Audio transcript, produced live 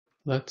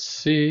Let's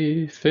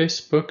see.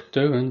 Facebook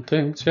doing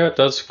things. Yeah, it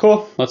does.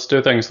 Cool. Let's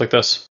do things like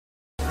this.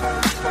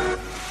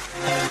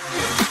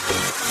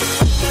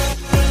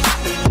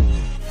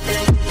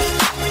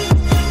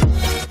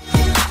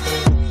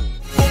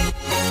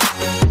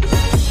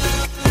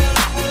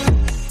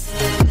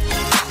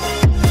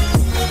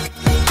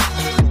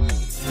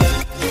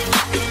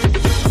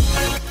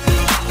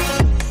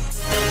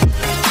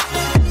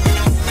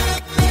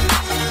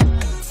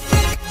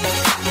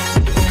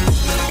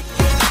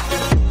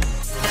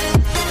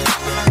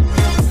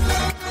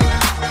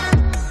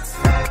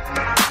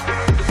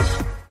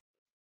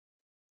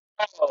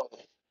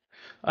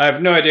 I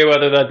have no idea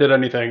whether that did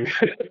anything.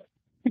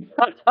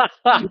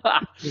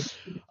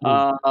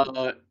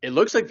 It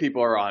looks like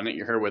people are on it.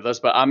 You're here with us,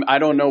 but I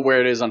don't know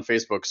where it is on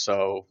Facebook.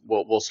 So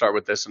we'll start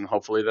with this and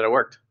hopefully that it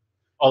worked.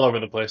 All over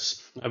the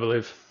place, I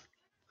believe.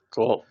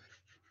 Cool.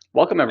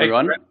 Welcome Hey,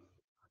 everyone.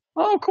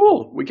 Oh,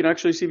 cool. We can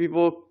actually see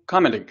people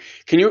commenting.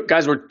 Can you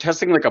guys? We're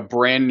testing like a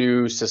brand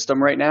new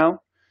system right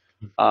now.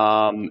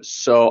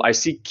 So I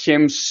see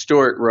Kim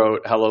Stewart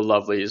wrote "Hello,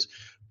 lovelies,"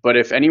 but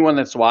if anyone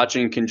that's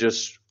watching can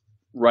just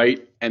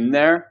write in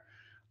there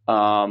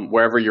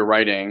wherever you're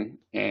writing,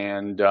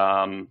 and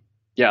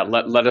yeah,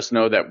 let us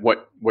know that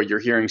what you're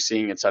hearing,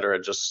 seeing, etc.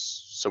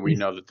 Just so we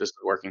know that this is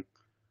working.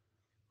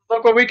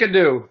 look what we can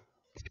do.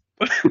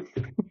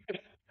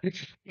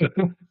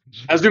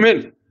 I'll zoom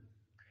in.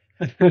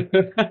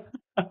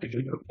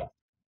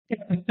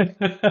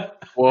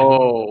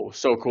 Whoa,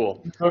 so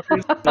cool.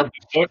 The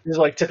boat is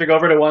like tipping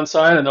over to one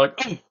side, and they're like,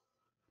 "Oh,"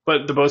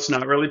 but the boat's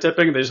not really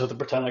tipping. They just have to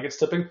pretend like it's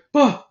tipping.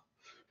 My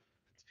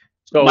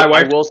So I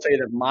wife. will say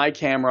that my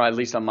camera, at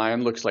least on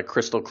mine, looks like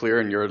crystal clear,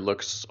 and yours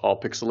looks all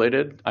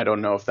pixelated. I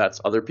don't know if that's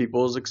other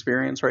people's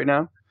experience right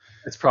now,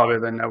 It's probably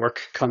the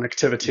network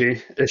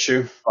connectivity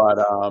issue.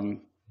 but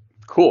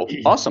cool,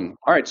 awesome.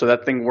 All right, so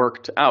that thing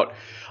worked out.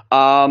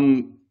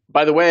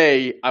 By the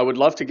way, I would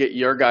love to get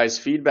your guys'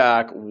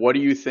 feedback. What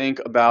do you think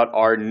about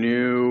our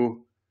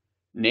new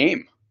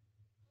name?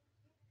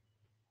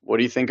 What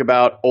do you think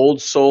about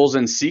Old Souls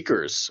and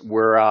Seekers?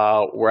 We're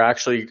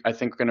actually, I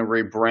think, going to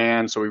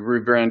rebrand. So we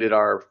rebranded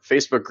our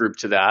Facebook group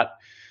to that.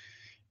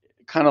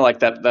 Kind of like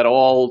that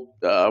all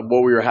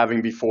what we were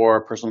having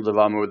before, personal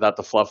development without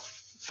the fluff,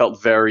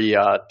 felt very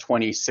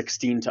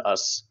 2016 to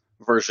us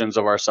versions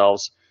of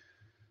ourselves.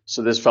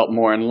 So this felt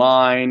more in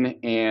line.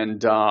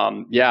 And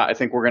yeah, I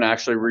think we're going to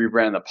actually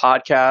rebrand the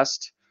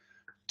podcast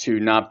to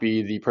not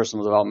be the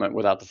personal development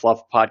without the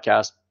fluff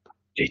podcast.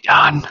 Hey,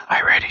 Don, I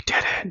already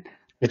did it.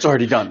 It's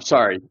already done.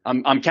 Sorry,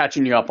 I'm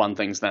catching you up on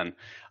things then.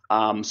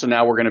 So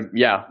now we're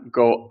gonna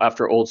go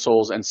after Old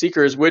Souls and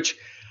Seekers, which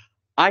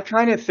I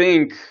kind of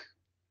think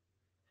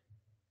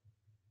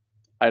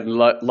I'd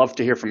love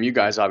to hear from you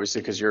guys,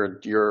 obviously, because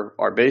you're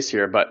our base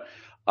here. But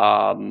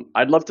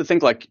I'd love to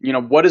think like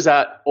what does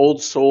that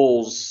Old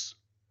Souls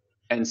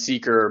and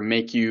Seeker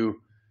make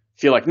you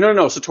feel like? No,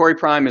 Satori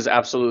Prime is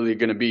absolutely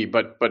going to be,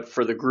 but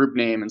for the group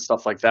name and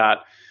stuff like that,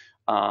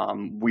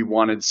 we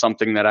wanted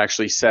something that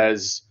actually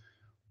says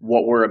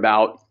what we're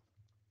about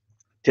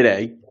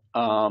today.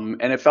 And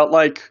it felt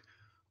like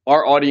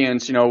our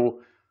audience,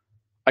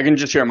 I can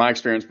just share my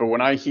experience, but when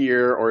I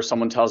hear or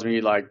someone tells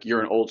me like you're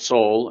an old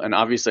soul, and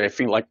obviously I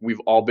feel like we've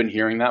all been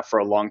hearing that for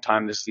a long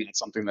time. This is not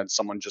something that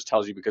someone just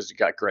tells you because you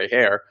got gray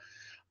hair.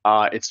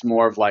 It's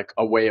more of like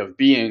a way of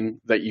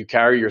being that you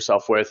carry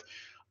yourself with.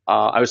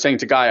 I was saying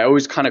to Guy, I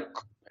always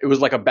it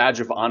was like a badge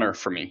of honor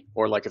for me,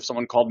 or like if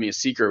someone called me a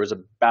seeker, it was a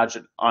badge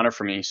of honor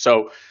for me.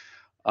 So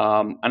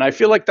and I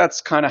feel like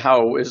that's kind of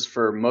how it is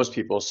for most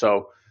people.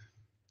 So,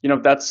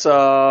 that's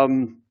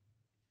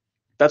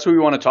who we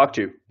want to talk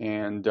to.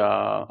 And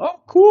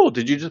oh, cool!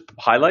 Did you just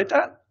highlight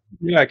that?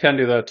 Yeah, I can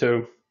do that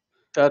too.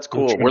 That's I'm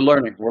cool. sure. We're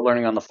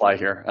learning on the fly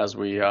here as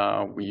we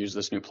use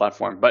this new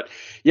platform. But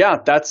yeah,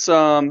 that's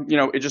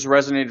it just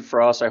resonated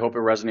for us. I hope it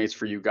resonates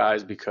for you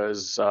guys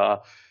because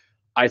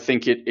I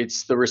think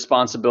it's the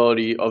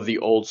responsibility of the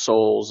old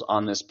souls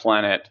on this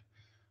planet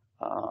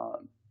uh,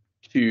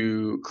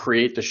 to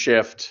create the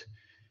shift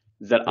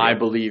that I Yeah.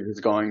 believe is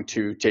going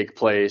to take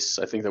place.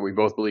 I think that we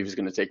both believe is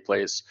going to take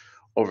place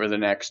over the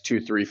next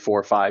 2, 3,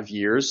 4, 5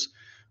 years.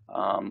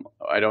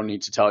 I don't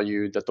need to tell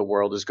you that the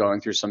world is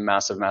going through some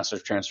massive,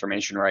 massive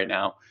transformation right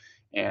now.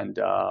 And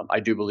I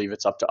do believe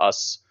it's up to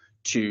us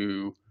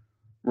to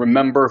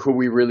remember who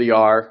we really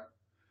are,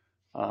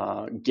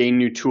 gain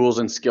new tools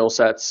and skill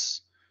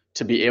sets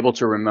to be able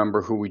to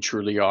remember who we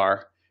truly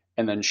are,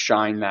 and then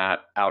shine that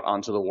out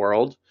onto the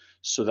world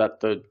so that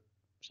the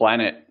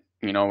planet,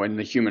 and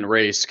the human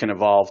race can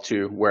evolve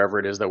to wherever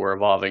it is that we're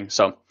evolving.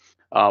 So,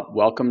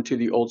 welcome to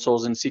the Old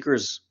Souls and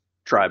Seekers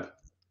tribe.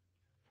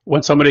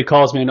 When somebody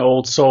calls me an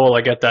old soul,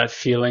 I get that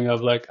feeling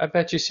of like, I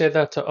bet you say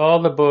that to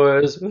all the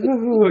boys.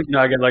 Ooh,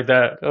 I get like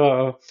that.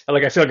 Oh,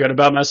 like I feel good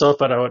about myself,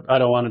 but I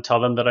don't want to tell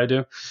them that I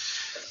do.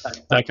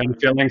 That kind of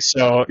feeling.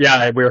 So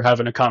yeah, we were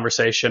having a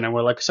conversation, and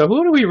we're like, so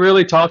who do we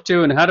really talk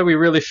to, and how do we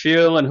really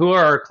feel, and who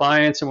are our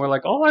clients? And we're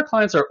like, all our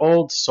clients are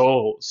old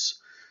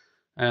souls,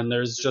 and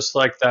there's just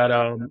like that.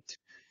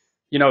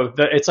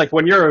 it's like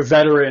when you're a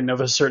veteran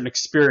of a certain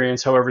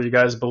experience, however you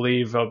guys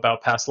believe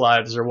about past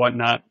lives or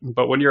whatnot,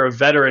 but when you're a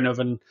veteran of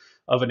an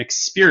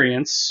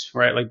experience,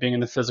 right, like being in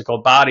the physical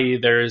body,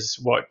 there's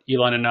what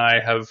Elon and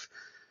I have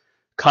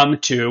come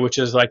to, which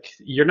is like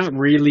you're not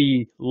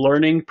really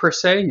learning per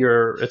se.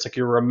 It's like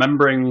you're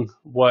remembering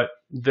what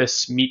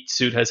this meat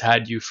suit has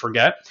had you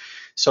forget.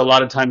 So a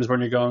lot of times when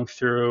you're going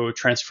through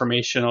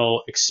transformational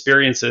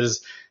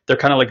experiences, they're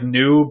kind of like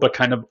new but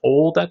kind of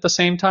old at the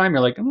same time.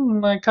 You're like,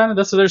 like kind of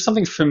this. There's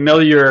something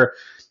familiar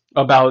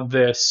about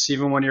this,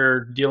 even when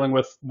you're dealing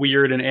with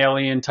weird and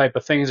alien type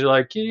of things. You're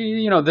like,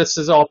 this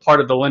is all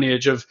part of the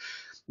lineage of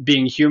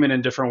being human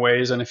in different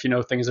ways. And if you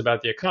know things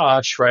about the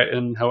Akash, right,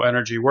 and how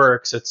energy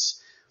works, it's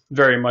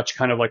very much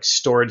kind of like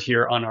stored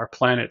here on our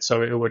planet.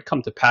 So it would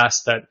come to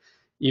pass that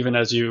even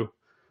as you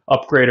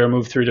upgrade or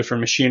move through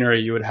different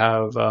machinery, you would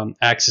have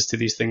access to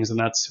these things. And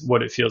that's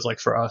what it feels like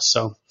for us.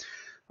 So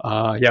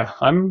yeah,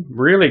 I'm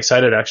really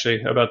excited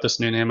actually about this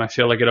new name. I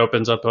feel like it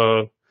opens up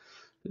a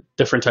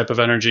different type of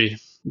energy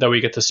that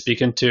we get to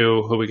speak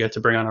into, who we get to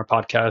bring on our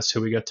podcast,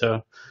 who we get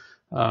to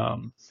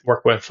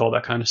work with, all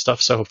that kind of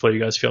stuff. So hopefully you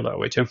guys feel that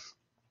way too.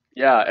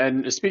 Yeah,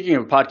 and speaking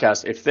of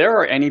podcasts, if there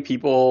are any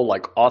people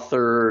like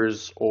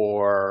authors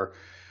or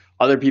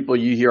other people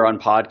you hear on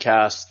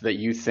podcasts that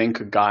you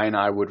think Guy and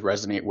I would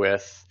resonate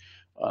with,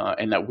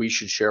 and that we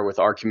should share with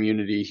our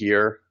community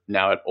here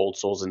now at Old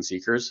Souls and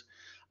Seekers,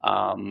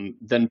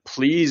 then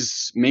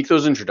please make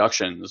those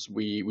introductions.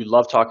 We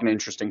love talking to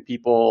interesting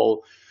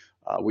people.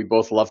 We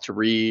both love to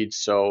read.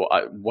 So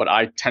what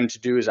I tend to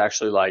do is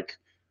actually like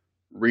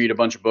read a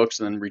bunch of books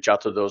and then reach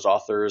out to those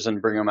authors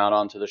and bring them out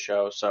onto the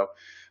show. So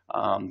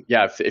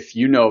yeah, if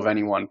you know of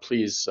anyone,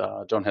 please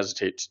don't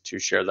hesitate to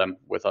share them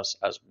with us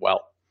as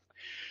well.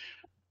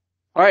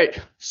 All right,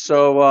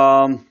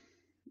 so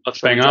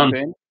let's bang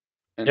on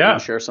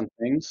and share some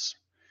things.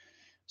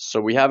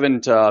 So we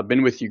haven't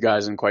been with you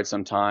guys in quite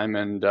some time,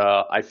 and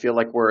I feel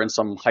like we're in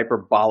some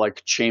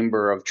hyperbolic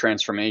chamber of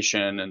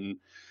transformation and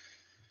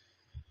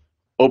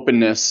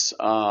openness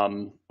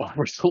over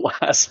the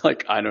last,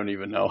 like, I don't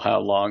even know how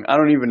long. I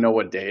don't even know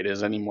what day it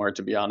is anymore,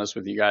 to be honest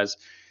with you guys.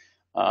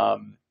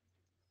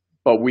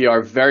 But we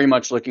are very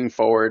much looking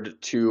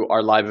forward to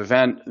our live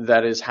event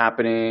that is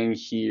happening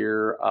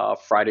here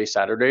Friday,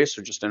 Saturday.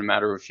 So just in a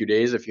matter of a few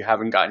days. If you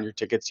haven't gotten your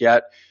tickets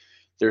yet,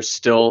 there's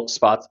still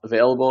spots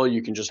available.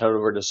 You can just head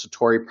over to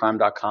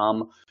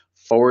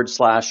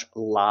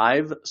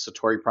satoriprime.com/live,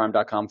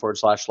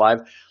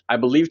 satoriprime.com/live. I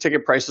believe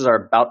ticket prices are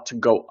about to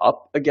go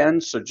up again.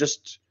 So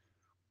just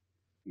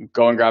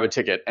go and grab a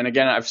ticket. And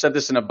again, I've said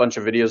this in a bunch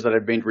of videos that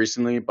I've made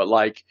recently, but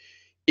like,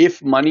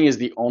 if money is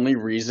the only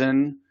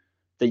reason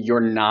that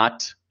you're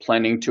not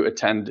planning to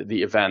attend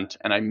the event,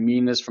 and I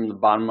mean this from the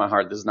bottom of my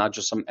heart, this is not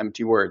just some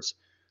empty words,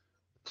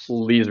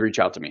 please reach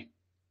out to me.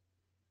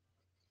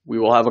 We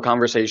will have a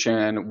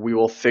conversation. We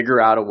will figure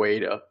out a way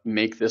to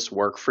make this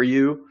work for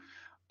you.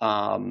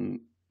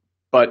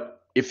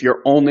 But if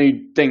your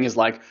only thing is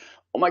like,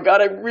 oh my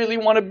God, I really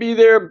want to be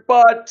there,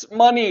 but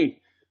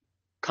money,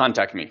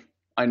 contact me.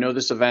 I know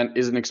this event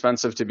isn't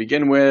expensive to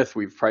begin with.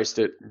 We've priced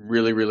it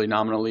really, really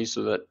nominally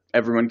so that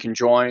everyone can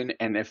join.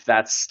 And if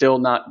that's still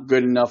not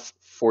good enough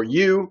for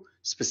you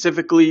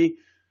specifically,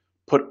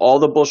 put all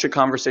the bullshit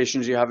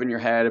conversations you have in your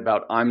head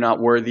about I'm not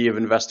worthy of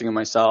investing in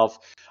myself.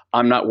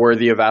 I'm not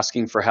worthy of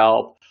asking for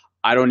help.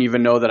 I don't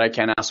even know that I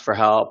can ask for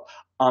help.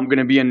 I'm going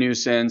to be a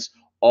nuisance.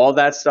 All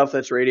that stuff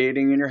that's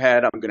radiating in your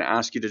head, I'm going to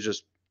ask you to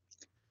just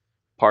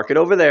park it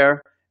over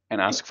there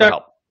and ask for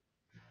help.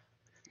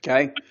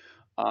 Okay?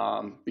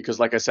 Because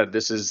like I said,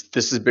 this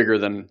is bigger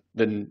than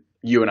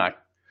you and I.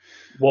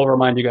 We'll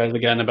remind you guys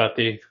again about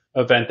the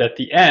event at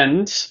the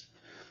end,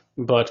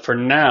 but for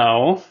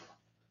now,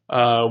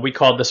 we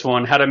called this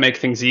one "How to Make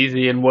Things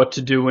Easy and What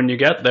to Do When You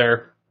Get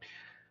There."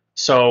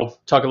 So,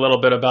 talk a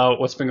little bit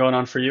about what's been going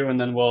on for you, and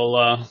then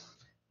we'll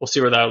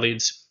see where that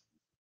leads.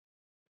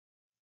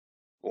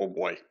 Oh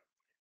boy.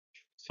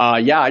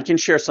 Yeah, I can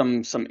share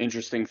some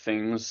interesting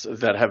things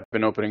that have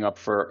been opening up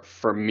for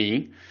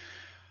me.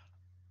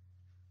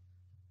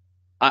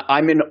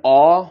 I'm in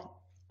awe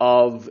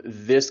of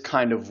this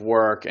kind of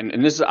work, and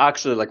this is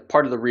actually like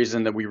part of the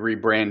reason that we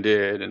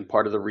rebranded and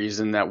part of the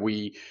reason that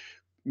we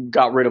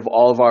got rid of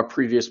all of our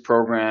previous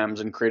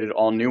programs and created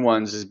all new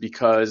ones is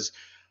because,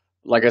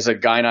 like I said,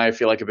 Guy and I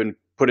feel like have been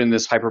put in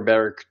this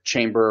hyperbaric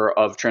chamber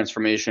of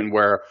transformation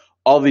where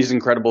all these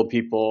incredible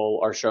people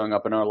are showing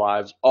up in our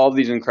lives, all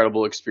these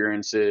incredible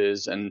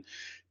experiences and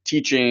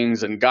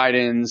teachings and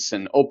guidance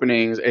and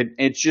openings.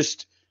 It's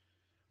just,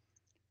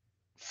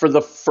 for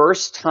the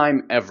first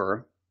time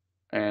ever,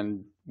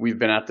 and we've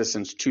been at this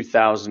since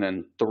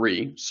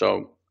 2003,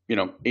 so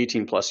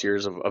 18 plus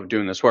years of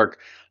doing this work,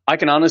 I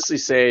can honestly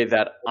say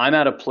that I'm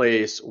at a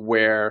place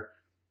where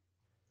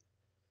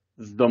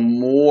the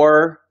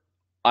more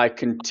I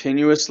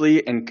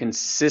continuously and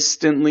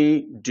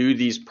consistently do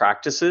these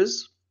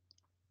practices,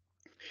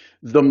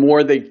 the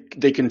more they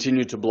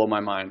continue to blow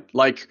my mind.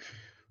 Like,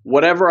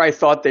 whatever I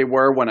thought they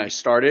were when I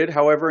started,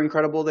 however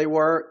incredible they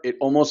were, it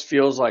almost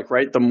feels like,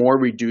 right, the more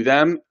we do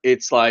them,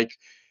 it's like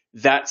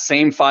that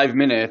same 5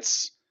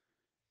 minutes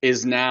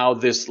is now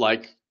this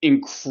like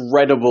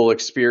incredible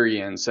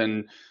experience.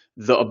 And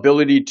the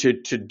ability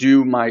to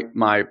do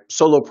my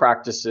solo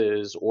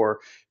practices or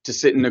to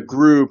sit in a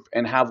group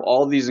and have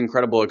all these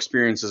incredible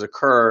experiences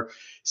occur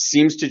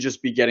seems to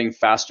just be getting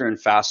faster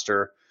and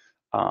faster.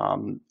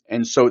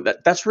 And so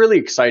that's really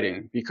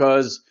exciting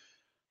because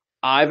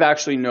I've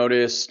actually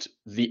noticed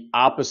the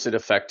opposite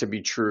effect to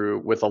be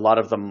true with a lot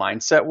of the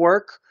mindset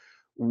work,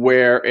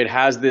 where it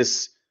has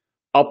this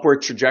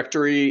upward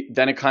trajectory,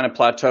 then it kind of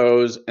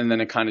plateaus, and then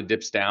it kind of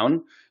dips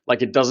down.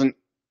 Like it doesn't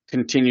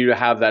continue to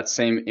have that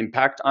same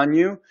impact on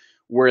you.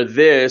 Where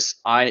this,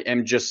 I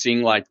am just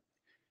seeing like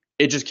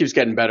it just keeps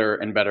getting better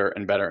and better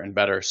and better and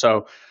better.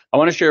 So I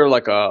want to share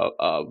like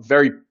a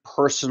very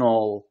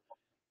personal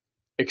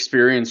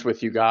experience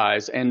with you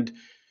guys. And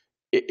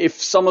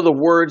if some of the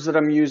words that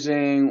I'm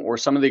using or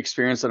some of the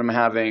experience that I'm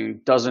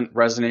having doesn't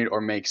resonate or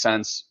make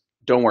sense,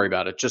 don't worry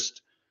about it.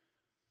 Just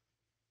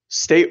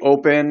stay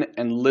open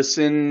and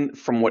listen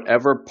from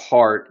whatever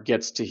part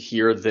gets to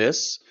hear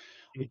this.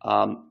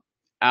 Um,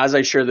 as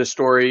I share this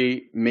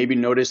story, maybe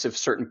notice if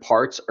certain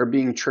parts are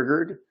being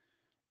triggered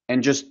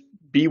and just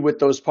be with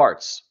those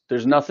parts.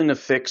 There's nothing to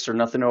fix or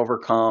nothing to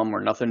overcome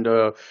or nothing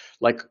to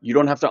like, you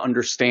don't have to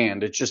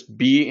understand. It's just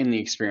be in the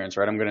experience,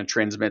 right? I'm going to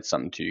transmit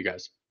something to you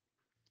guys.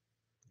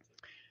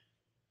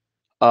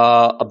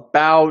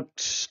 About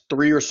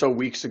 3 or so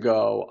weeks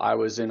ago, I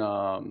was in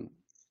a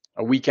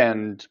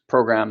weekend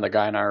program that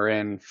Guy and I are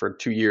in for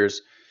 2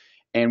 years,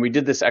 and we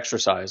did this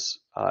exercise.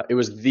 It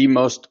was the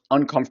most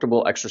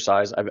uncomfortable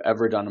exercise I've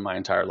ever done in my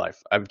entire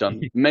life. I've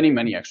done many,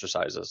 many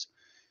exercises.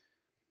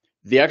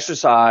 The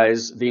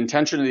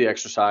intention of the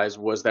exercise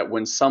was that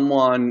when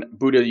someone,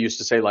 Buddha used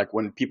to say, like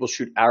when people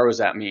shoot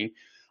arrows at me,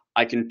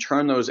 I can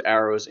turn those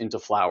arrows into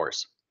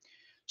flowers.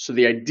 So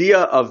the idea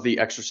of the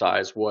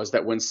exercise was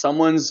that when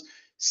someone's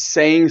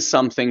saying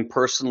something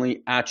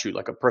personally at you,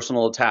 like a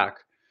personal attack,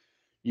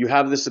 you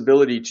have this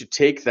ability to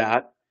take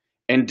that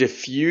and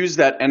diffuse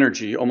that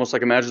energy, almost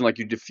like imagine like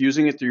you're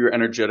diffusing it through your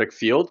energetic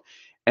field,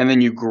 and then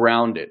you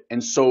ground it.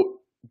 And so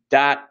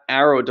that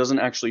arrow doesn't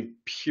actually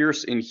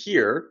pierce in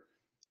here,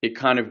 it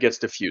kind of gets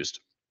diffused.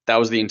 That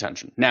was the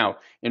intention. Now,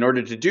 in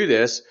order to do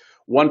this,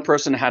 one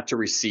person had to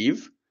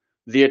receive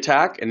the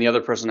attack and the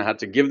other person had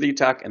to give the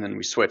attack, and then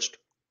we switched.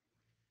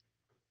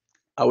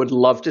 I would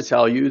love to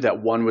tell you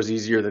that one was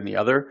easier than the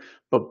other,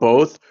 but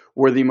both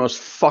were the most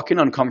fucking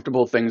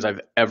uncomfortable things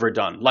I've ever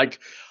done. Like,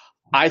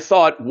 I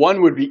thought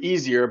one would be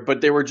easier,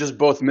 but they were just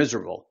both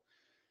miserable.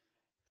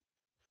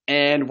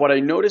 And what I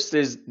noticed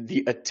is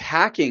the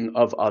attacking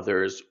of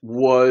others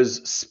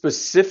was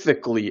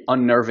specifically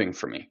unnerving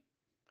for me.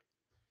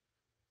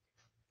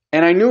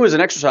 And I knew it was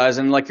an exercise,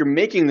 and like you're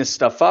making this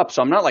stuff up,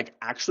 so I'm not like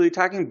actually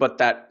attacking, but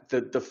that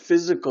the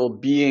physical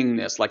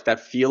beingness, like that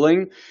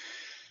feeling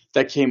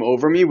that came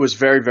over me was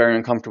very, very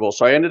uncomfortable.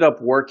 So I ended up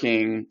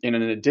working in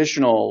an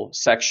additional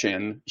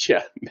section.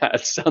 Yeah, that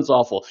sounds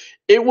awful.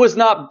 It was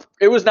not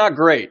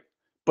great,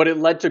 but it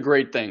led to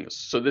great things.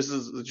 So this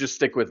is, just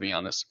stick with me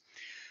on this.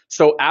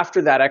 So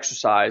after that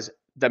exercise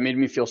that made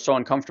me feel so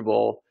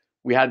uncomfortable,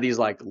 we had these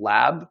like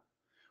lab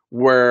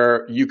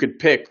where you could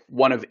pick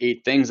one of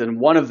 8 things, and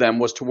one of them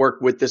was to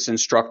work with this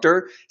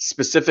instructor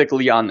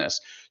specifically on this.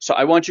 So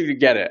I want you to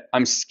get it.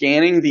 I'm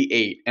scanning the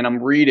 8 and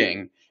I'm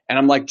reading and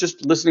I'm like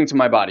just listening to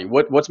my body.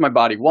 What's my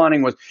body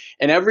wanting?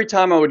 And every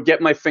time I would get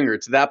my finger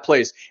to that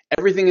place,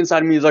 everything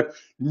inside of me is like,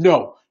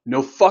 no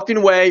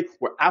fucking way.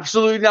 We're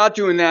absolutely not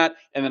doing that.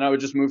 And then I would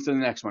just move to the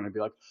next one and be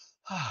like,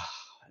 ah.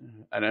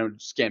 And I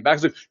would scan back. I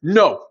was like,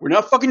 no, we're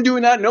not fucking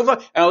doing that. No,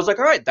 and I was like,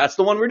 all right, that's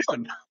the one we're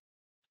doing.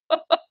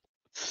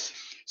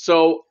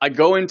 So I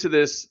go into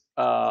this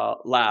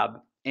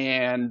lab,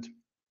 and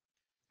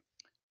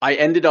I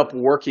ended up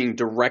working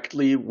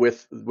directly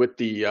with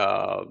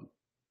the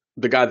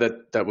guy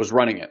that was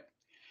running it.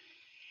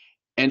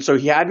 And so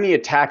he had me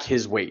attack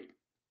his weight.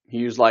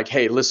 He was like,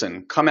 hey,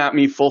 listen, come at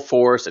me full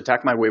force,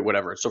 attack my weight,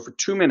 whatever. So for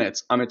 2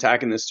 minutes, I'm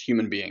attacking this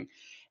human being,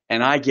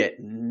 and I get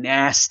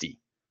nasty.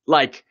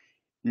 Like,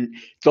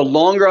 the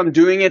longer I'm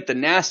doing it, the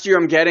nastier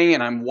I'm getting,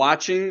 and I'm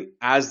watching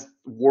as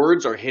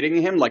words are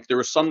hitting him. Like there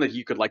were some that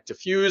he could like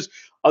diffuse,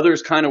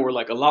 others kind of were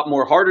like a lot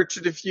more harder to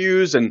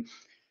diffuse.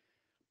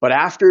 But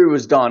after it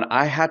was done,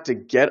 I had to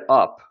get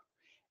up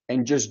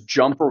and just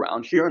jump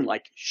around here and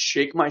like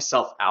shake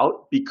myself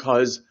out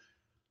because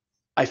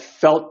I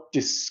felt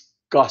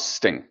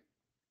disgusting.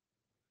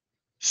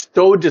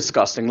 So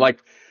disgusting.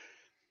 Like,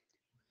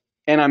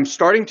 and I'm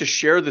starting to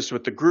share this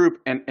with the group,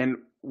 and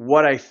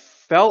what I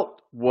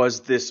felt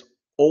was this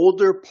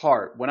older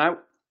part. When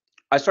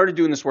I started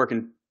doing this work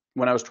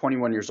when I was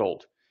 21 years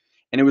old,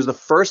 and it was the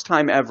first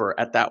time ever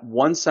at that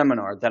one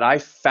seminar that I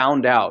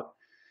found out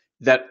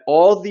that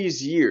all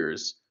these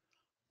years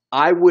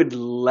I would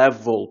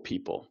level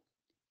people,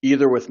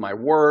 either with my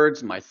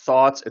words, my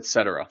thoughts,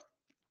 etc.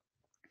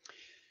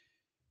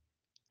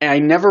 And I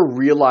never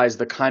realized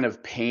the kind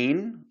of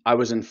pain I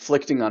was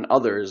inflicting on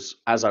others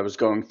as I was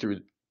going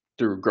through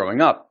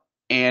growing up.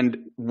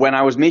 And when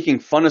I was making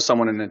fun of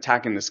someone and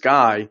attacking this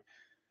guy,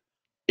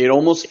 it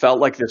almost felt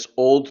like this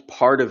old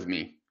part of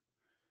me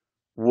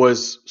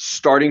was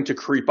starting to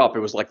creep up. It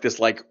was like this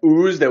like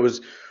ooze that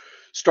was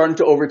starting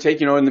to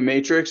overtake, in the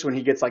Matrix when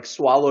he gets like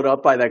swallowed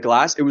up by that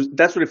glass.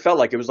 That's what it felt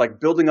like. It was like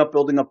building up,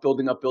 building up,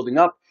 building up, building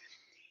up.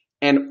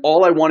 And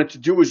all I wanted to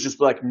do was just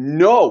be like,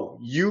 no,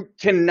 you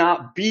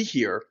cannot be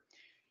here.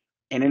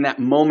 And in that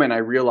moment, I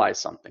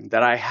realized something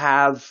that I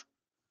have.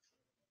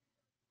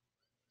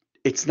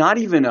 It's not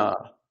even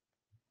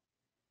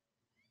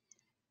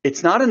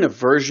it's not an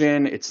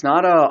aversion. It's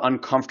not a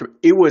uncomfortable.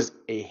 It was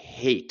a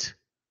hate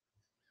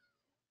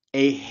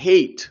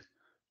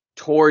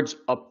towards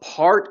a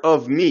part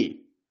of me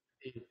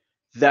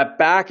that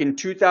back in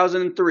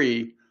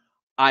 2003,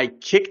 I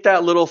kicked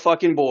that little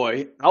fucking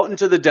boy out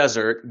into the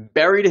desert,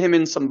 buried him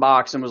in some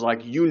box, and was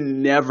like, you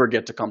never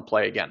get to come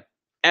play again.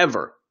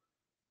 Ever.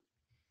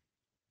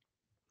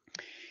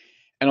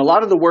 And a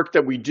lot of the work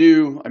that we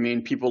do, I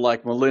mean, people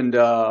like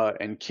Melinda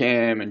and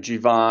Kim and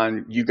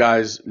Jivan, you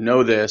guys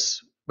know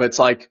this, but it's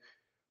like,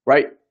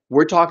 right?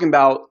 We're talking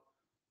about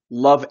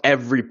love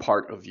every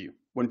part of you.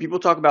 When people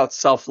talk about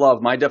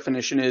self-love, my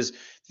definition is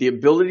the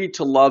ability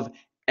to love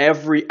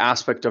every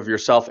aspect of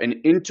yourself and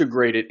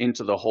integrate it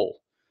into the whole.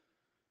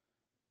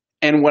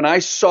 And when I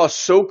saw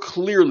so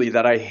clearly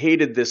that I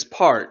hated this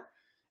part,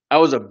 that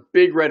was a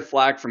big red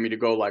flag for me to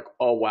go like,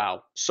 oh,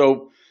 wow.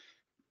 So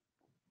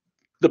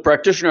the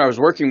practitioner I was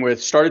working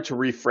with started to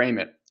reframe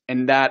it.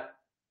 And that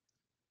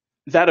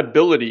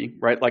ability,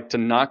 right, like to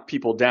knock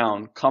people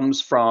down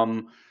comes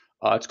from,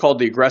 it's called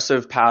the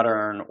aggressive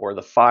pattern or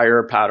the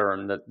fire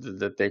pattern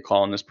that they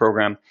call in this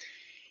program.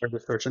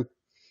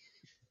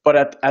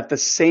 But at the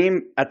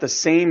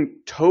same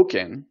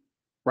token,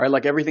 right,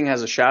 like everything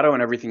has a shadow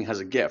and everything has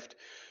a gift.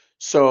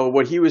 So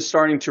what he was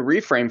starting to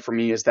reframe for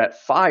me is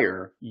that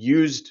fire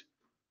used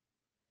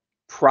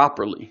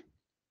properly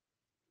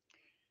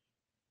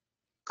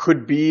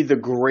could be the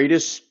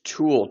greatest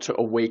tool to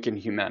awaken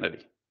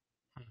humanity.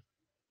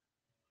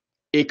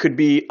 It could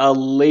be a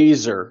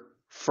laser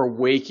for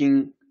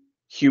waking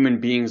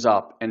human beings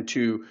up and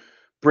to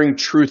bring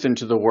truth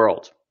into the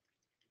world.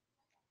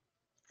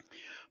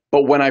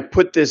 But when I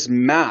put this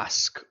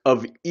mask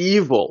of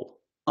evil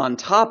on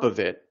top of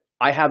it,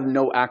 I have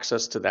no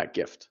access to that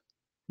gift.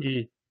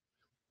 Mm.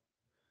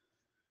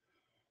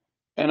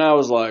 And I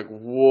was like,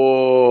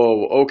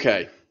 whoa,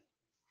 okay.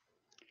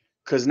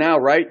 Because now,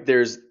 right,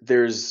 there's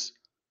the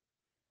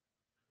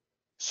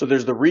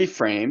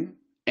reframe.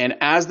 And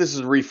as this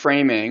is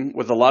reframing,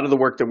 with a lot of the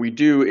work that we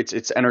do,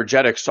 it's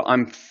energetic. So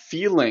I'm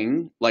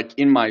feeling like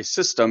in my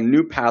system,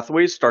 new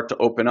pathways start to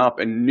open up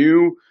and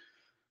new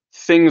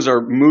things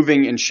are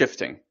moving and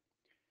shifting.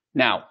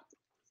 Now,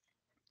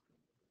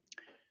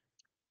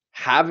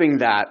 having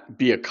that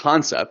be a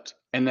concept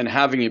and then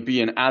having it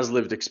be an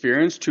as-lived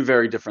experience, two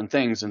very different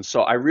things. And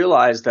so I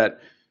realized that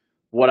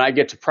what I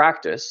get to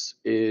practice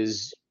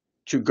is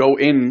to go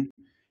in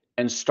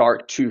and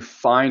start to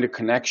find a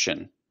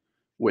connection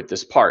with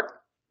this part.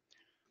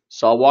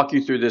 So I'll walk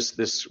you through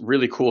this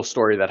really cool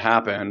story that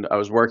happened. I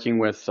was working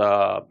with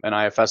an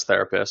IFS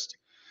therapist,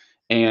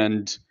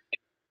 and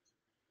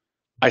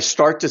I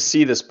start to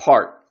see this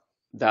part,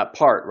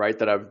 right,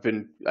 that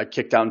I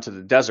kicked out into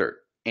the desert,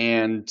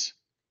 and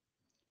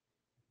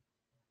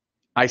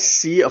I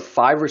see a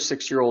 5 or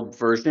 6 year old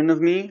version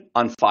of me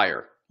on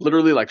fire,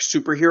 literally like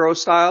superhero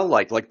style,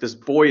 like this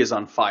boy is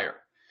on fire.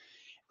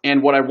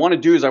 And what I want to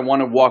do is I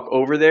want to walk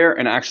over there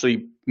and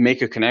actually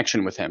make a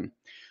connection with him.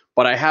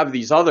 But I have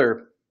these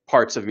other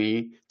parts of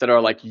me that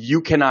are like, you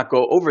cannot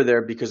go over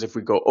there because if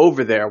we go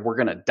over there, we're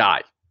going to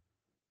die.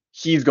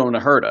 He's going to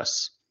hurt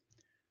us.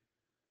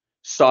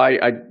 So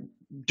I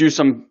do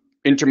some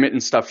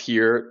intermittent stuff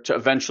here to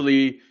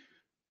eventually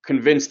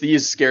convince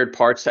these scared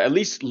parts to at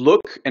least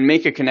look and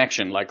make a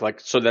connection, like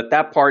so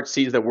that part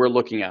sees that we're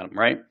looking at him,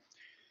 right?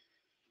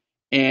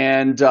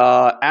 And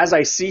as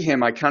I see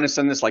him, I kind of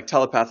send this like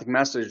telepathic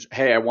message,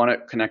 hey, I want to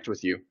connect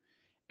with you.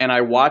 And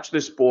I watch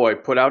this boy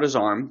put out his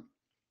arm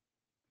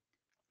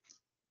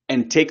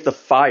and take the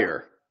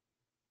fire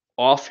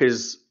off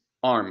his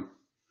arm.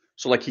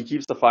 So like he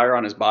keeps the fire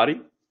on his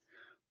body,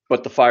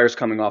 but the fire's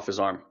coming off his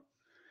arm.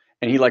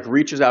 And he like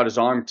reaches out his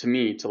arm to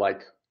me to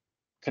like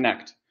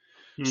connect.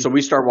 So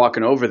we start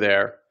walking over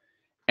there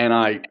and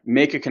I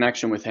make a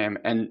connection with him.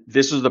 And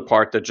this is the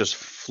part that just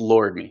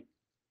floored me.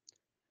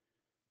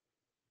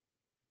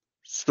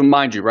 So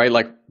mind you, right?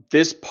 Like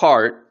this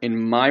part in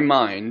my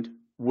mind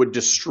would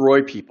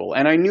destroy people.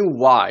 And I knew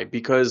why,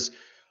 because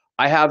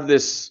I have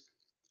this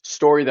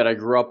story that I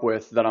grew up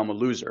with that I'm a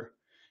loser.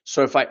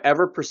 So if I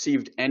ever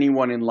perceived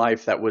anyone in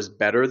life that was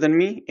better than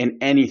me in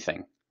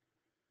anything,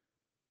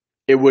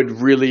 it would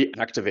really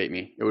activate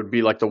me. It would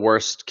be like the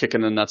worst kick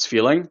in the nuts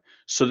feeling.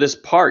 So this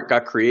part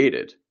got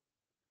created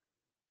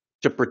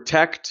to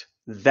protect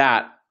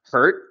that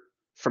hurt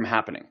from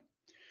happening.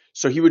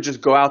 So he would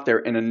just go out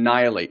there and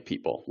annihilate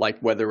people, like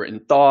whether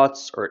in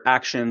thoughts or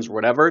actions or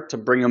whatever, to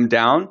bring them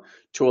down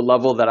to a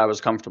level that I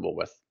was comfortable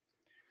with.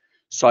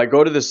 So I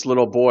go to this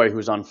little boy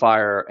who's on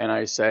fire and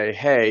I say,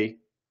 hey,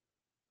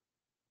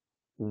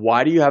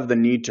 why do you have the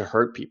need to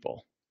hurt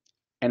people?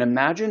 And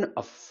imagine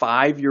a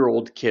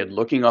 5-year-old kid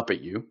looking up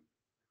at you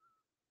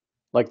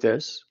like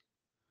this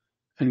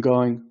and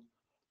going,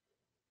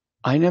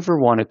 I never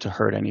wanted to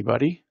hurt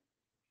anybody.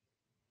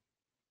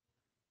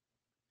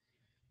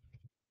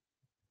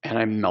 And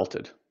I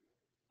melted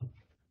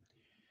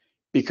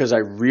because I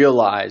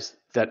realized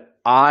that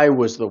I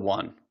was the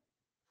one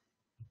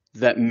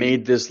that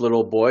made this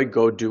little boy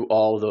go do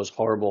all of those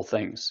horrible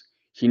things.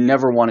 He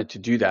never wanted to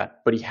do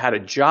that, but he had a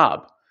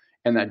job,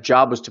 and that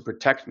job was to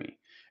protect me.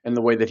 And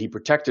the way that he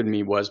protected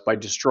me was by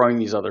destroying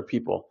these other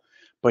people,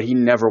 but he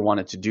never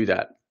wanted to do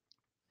that.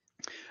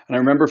 And I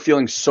remember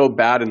feeling so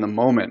bad in the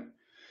moment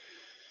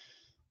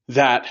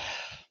that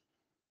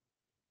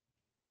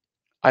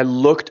I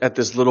looked at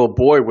this little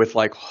boy with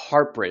like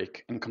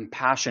heartbreak and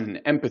compassion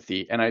and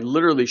empathy. And I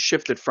literally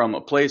shifted from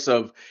a place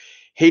of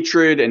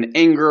hatred and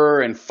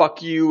anger and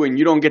fuck you and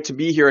you don't get to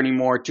be here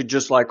anymore to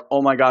just like,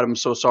 oh my God, I'm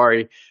so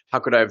sorry. How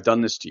could I have done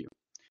this to you?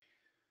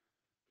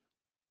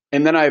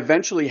 And then I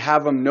eventually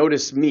have him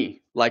notice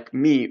me, like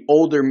me,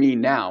 older me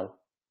now,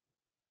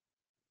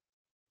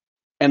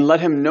 and let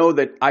him know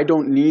that I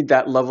don't need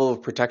that level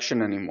of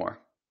protection anymore.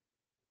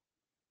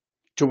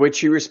 To which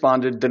he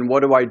responded, then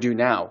what do I do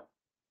now?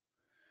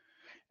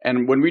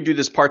 And when we do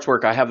this parts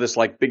work, I have this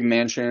like big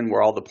mansion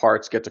where all the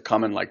parts get to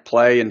come and like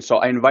play. And so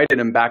I invited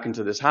him back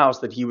into this house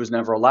that he was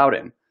never allowed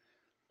in.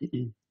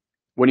 Mm-hmm.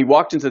 When he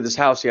walked into this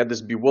house, he had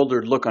this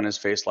bewildered look on his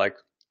face, like,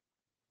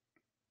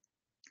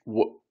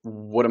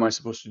 what am I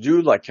supposed to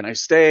do? Like, can I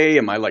stay?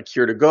 Am I like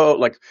here to go?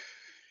 Like,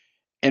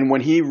 and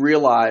when he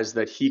realized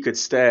that he could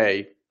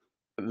stay,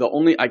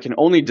 I can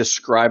only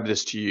describe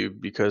this to you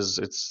because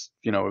it's,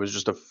 it was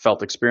just a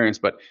felt experience,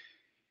 but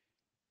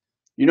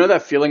you know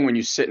that feeling when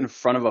you sit in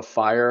front of a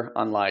fire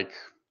on like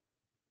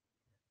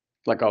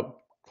a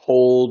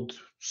cold,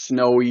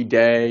 snowy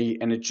day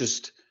and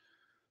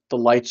the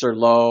lights are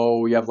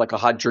low, you have like a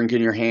hot drink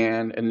in your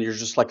hand and you're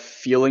just like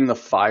feeling the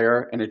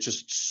fire and it's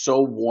just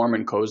so warm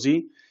and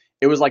cozy.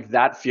 It was like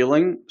that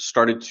feeling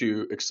started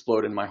to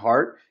explode in my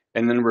heart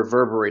and then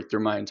reverberate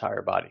through my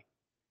entire body.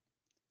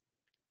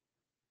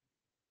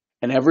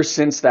 And ever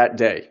since that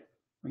day,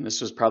 and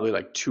this was probably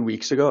like 2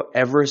 weeks ago,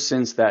 ever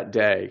since that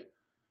day,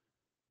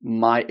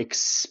 my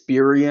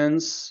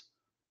experience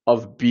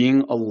of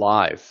being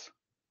alive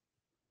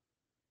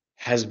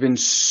has been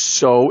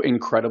so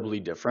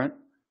incredibly different.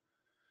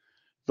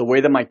 The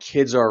way that my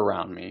kids are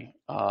around me,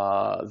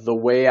 the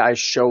way I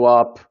show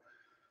up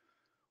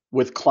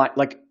with clients,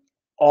 like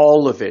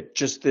all of it,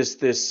 just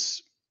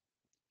this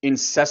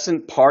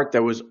incessant part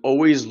that was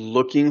always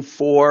looking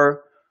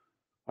for,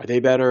 are they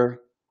better?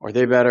 Are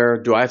they better?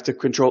 Do I have to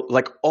control?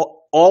 Like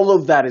all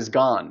of that is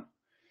gone.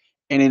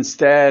 And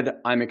instead,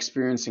 I'm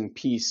experiencing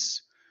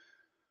peace.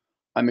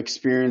 I'm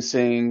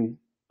experiencing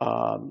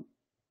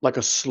like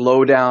a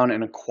slowdown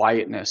and a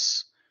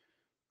quietness,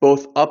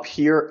 both up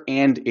here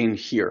and in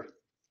here.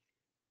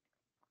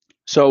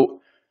 So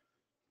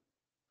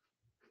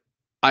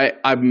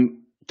I'm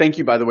thank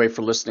you, by the way,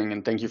 for listening,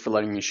 and thank you for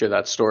letting me share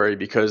that story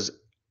because,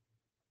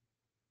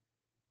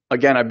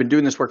 again, I've been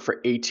doing this work for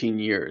 18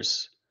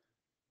 years,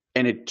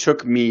 and it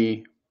took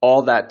me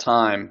all that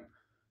time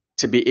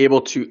to be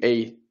able to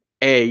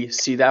A,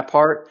 see that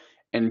part,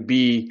 and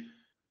B,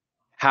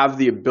 have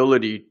the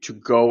ability to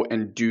go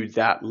and do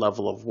that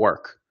level of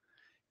work.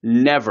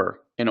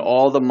 Never in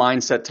all the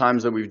mindset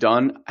times that we've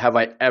done have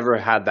I ever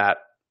had that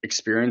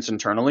experience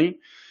internally.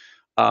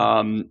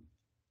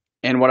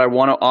 And what I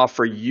want to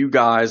offer you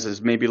guys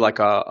is maybe like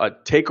a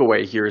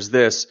takeaway here is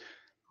this.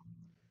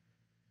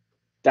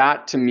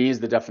 That to me is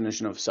the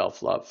definition of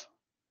self-love,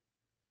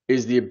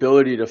 is the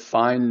ability to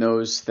find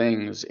those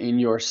things in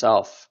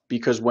yourself.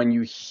 Because when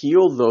you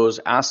heal those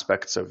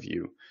aspects of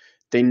you,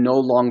 they no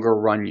longer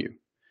run you.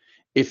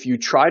 If you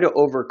try to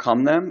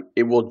overcome them,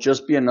 it will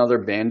just be another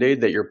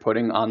Band-Aid that you're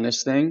putting on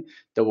this thing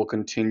that will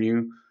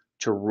continue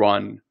to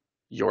run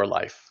your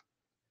life.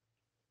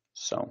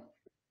 So,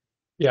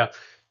 yeah.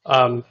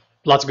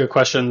 Lots of good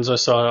questions. I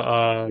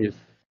saw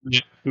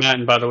Matt,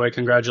 and by the way,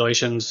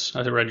 congratulations.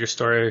 I read your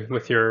story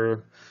with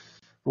your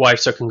wife,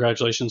 so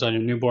congratulations on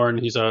your newborn.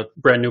 He's a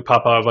brand new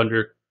papa of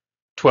under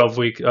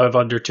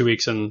 2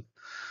 weeks, and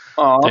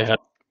they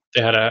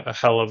had a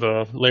hell of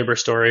a labor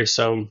story.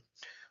 So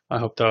I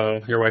hope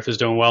your wife is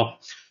doing well.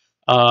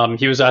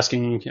 He was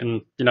asking,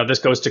 and this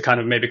goes to kind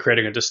of maybe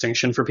creating a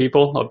distinction for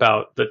people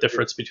about the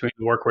difference between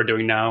the work we're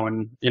doing now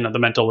and the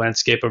mental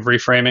landscape of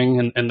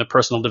reframing and the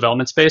personal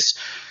development space.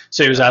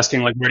 So he was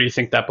asking, like, where do you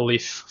think that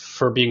belief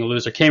for being a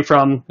loser came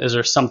from? Is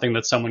there something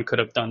that someone could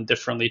have done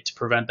differently to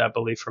prevent that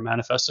belief from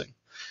manifesting?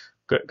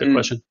 Good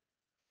question.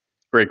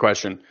 Great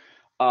question.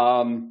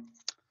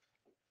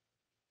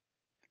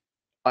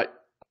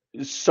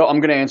 So I'm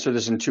going to answer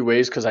this in two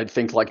ways because I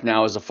think like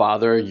now as a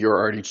father, you're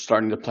already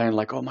starting to plan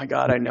like, oh my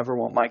God, I never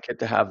want my kid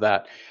to have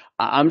that.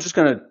 I'm just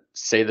going to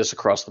say this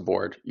across the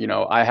board.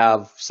 I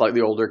have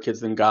slightly older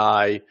kids than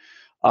Guy.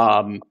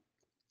 I'm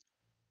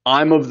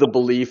of the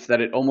belief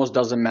that it almost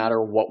doesn't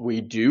matter what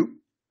we do.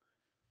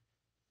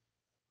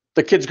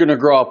 The kid's going to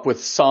grow up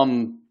with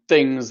some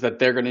things that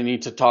they're going to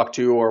need to talk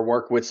to or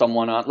work with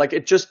someone on. Like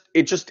it just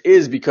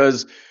is,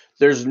 because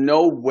there's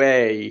no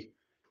way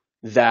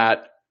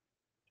that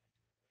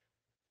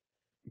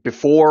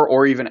before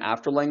or even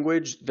after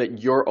language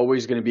that you're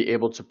always going to be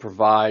able to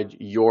provide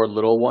your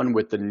little one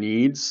with the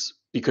needs,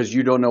 because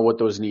you don't know what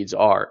those needs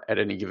are at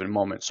any given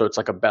moment. So it's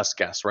like a best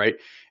guess, right?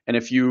 And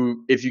if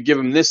you give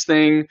them this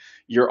thing,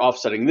 you're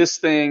offsetting this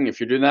thing if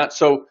you're doing that.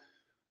 So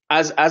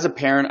as a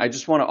parent, I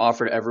just want to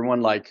offer to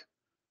everyone, like,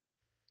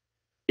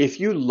 if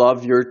you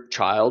love your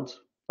child,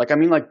 like, I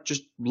mean, like,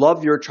 just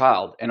love your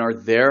child and are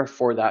there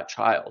for that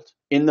child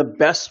in the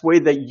best way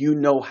that you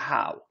know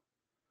how,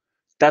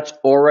 that's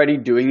already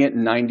doing it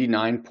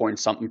 99 point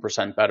something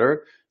percent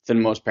better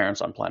than most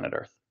parents on planet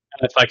Earth.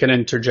 If I can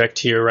interject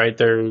here, right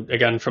there,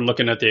 again, from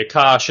looking at the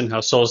Akash and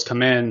how souls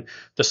come in,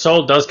 the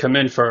soul does come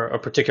in for a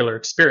particular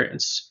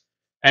experience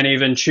and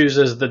even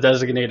chooses the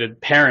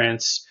designated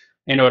parents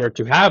in order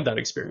to have that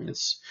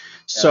experience.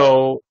 Yeah.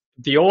 So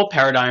the old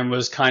paradigm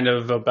was kind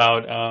of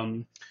about,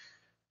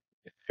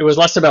 it was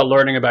less about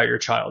learning about your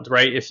child,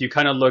 right? If you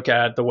kind of look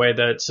at the way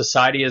that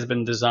society has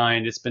been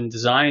designed, it's been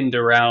designed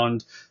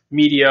around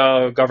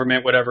media,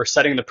 government, whatever,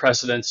 setting the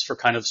precedents for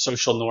kind of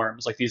social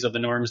norms. Like these are the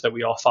norms that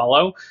we all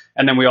follow.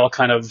 And then we all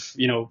kind of,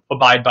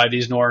 abide by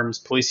these norms,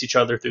 police each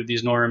other through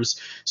these norms.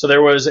 So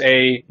there was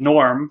a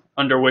norm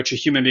under which a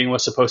human being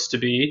was supposed to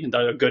be,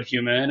 a good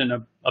human and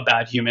a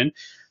bad human.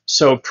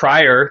 So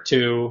prior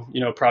to,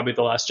 probably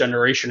the last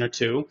generation or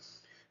two,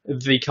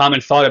 the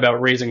common thought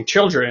about raising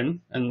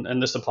children,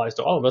 and this applies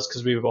to all of us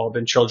because we've all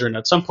been children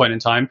at some point in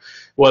time,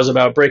 was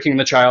about breaking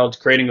the child,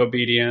 creating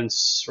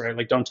obedience, right?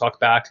 Like don't talk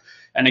back.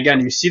 And again,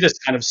 you see this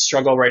kind of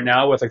struggle right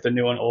now with like the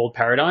new and old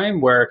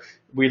paradigm where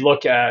we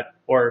look at,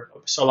 or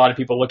so a lot of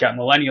people look at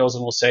millennials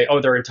and will say,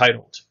 oh, they're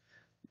entitled.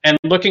 And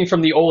looking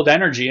from the old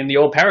energy and the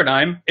old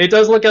paradigm, it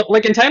does look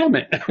like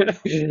entitlement.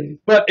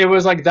 But it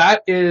was like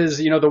that is,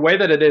 the way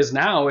that it is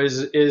now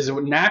is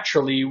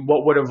naturally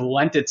what would have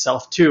lent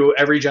itself to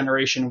every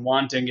generation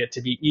wanting it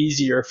to be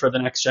easier for the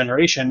next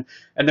generation.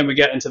 And then we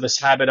get into this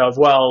habit of,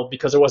 well,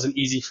 because it wasn't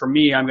easy for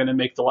me, I'm going to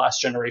make the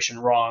last generation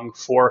wrong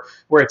for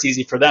where it's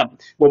easy for them.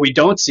 What we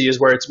don't see is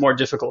where it's more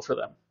difficult for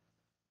them.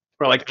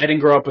 Or like I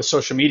didn't grow up with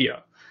social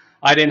media.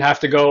 I didn't have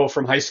to go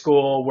from high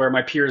school where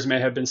my peers may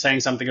have been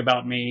saying something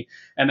about me.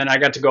 And then I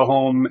got to go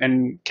home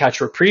and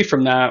catch reprieve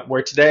from that,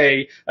 where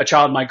today a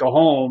child might go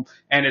home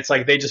and it's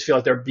like they just feel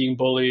like they're being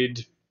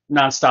bullied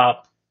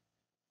nonstop,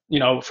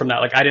 from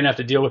that. Like I didn't have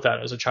to deal with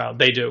that as a child.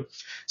 They do.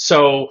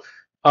 So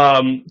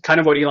kind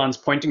of what Elon's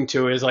pointing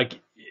to is like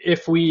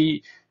if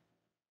we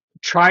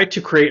try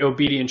to create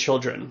obedient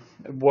children.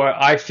 What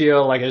I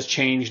feel like has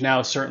changed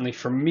now, certainly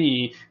for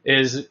me,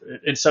 is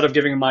instead of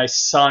giving my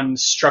son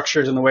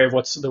structures in the way of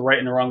what's the right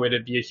and the wrong way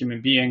to be a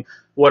human being,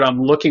 what I'm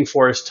looking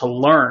for is to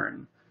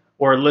learn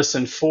or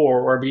listen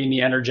for or be in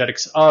the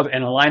energetics of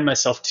and align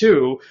myself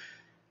to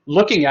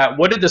looking at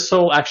what did the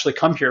soul actually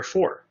come here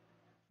for?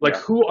 Like,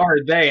 Yeah. who are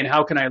they and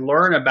how can I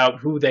learn about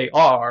who they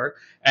are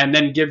and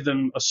then give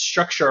them a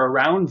structure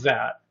around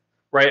that,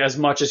 right, as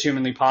much as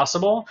humanly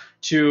possible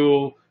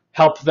to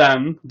help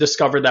them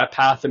discover that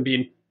path and be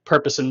in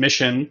purpose and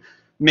mission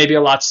maybe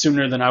a lot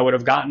sooner than I would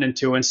have gotten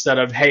into, instead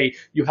of, hey,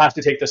 you have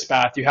to take this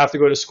path, you have to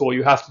go to school,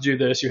 you have to do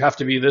this, you have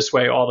to be this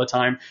way all the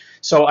time.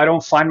 So I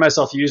don't find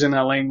myself using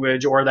that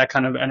language or that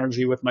kind of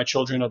energy with my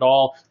children at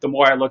all. The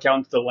more I look out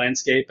into the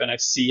landscape and I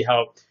see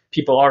how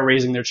people are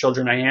raising their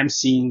children, I am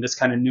seeing this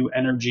kind of new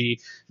energy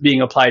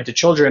being applied to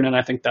children, and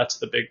I think that's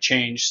the big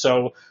change.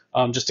 So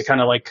just to kind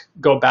of like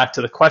go back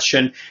to the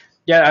question,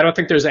 yeah, I don't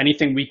think there's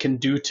anything we can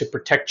do to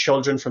protect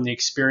children from the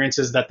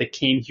experiences that they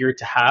came here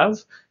to have.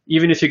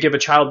 Even if you give a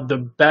child the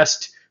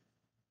best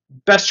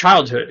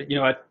childhood,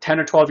 at 10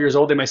 or 12 years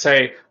old, they might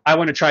say, I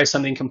want to try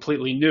something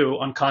completely new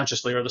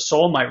unconsciously, or the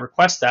soul might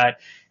request that.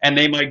 And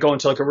they might go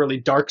into like a really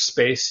dark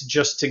space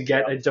just to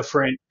get a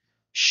different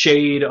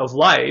shade of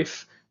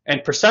life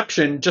and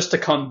perception, just to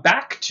come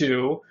back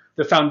to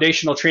the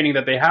foundational training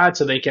that they had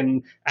so they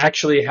can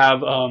actually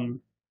have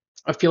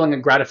a feeling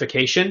of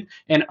gratification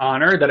and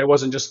honor that it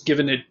wasn't just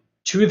given it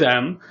to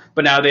them,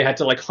 but now they had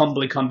to like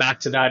humbly come back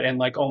to that and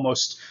like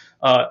almost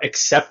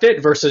accept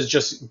it versus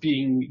just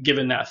being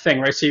given that thing,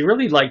 right? So you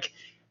really like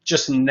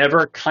just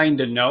never kind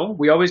of know.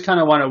 We always kind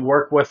of want to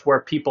work with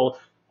where people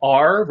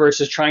are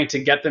versus trying to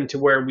get them to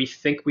where we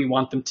think we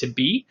want them to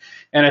be.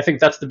 And I think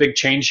that's the big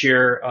change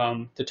here,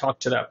 to talk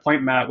to that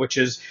point, Matt, which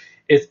is,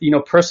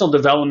 personal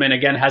development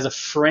again has a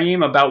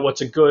frame about what's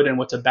a good and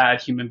what's a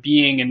bad human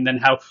being, and then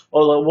how,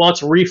 well,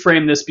 let's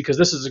reframe this because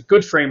this is a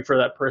good frame for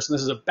that person,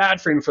 this is a bad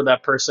frame for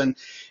that person,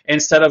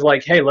 instead of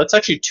like, hey, let's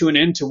actually tune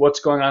into what's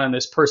going on in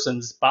this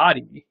person's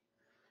body,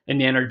 in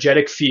the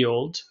energetic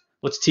field.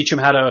 Let's teach them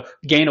how to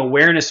gain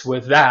awareness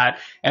with that,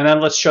 and then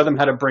let's show them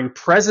how to bring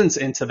presence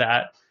into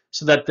that,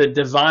 so that the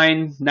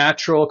divine,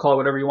 natural, call it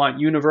whatever you want,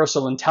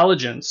 universal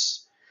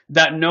intelligence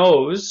that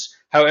knows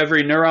how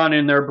every neuron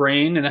in their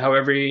brain and how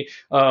every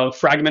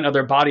fragment of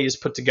their body is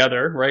put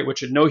together, right,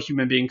 which no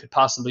human being could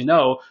possibly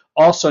know,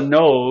 also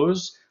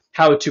knows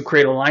how to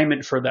create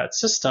alignment for that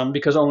system,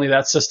 because only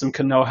that system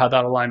can know how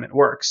that alignment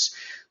works.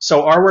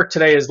 So our work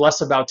today is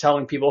less about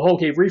telling people,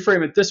 okay,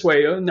 reframe it this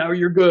way, oh, now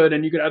you're good,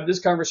 and you could have this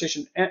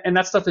conversation. And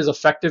that stuff is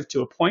effective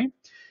to a point.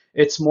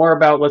 It's more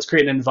about let's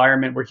create an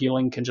environment where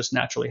healing can just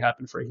naturally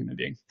happen for a human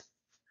being.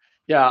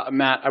 Yeah,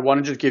 Matt, I want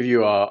to just give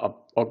you a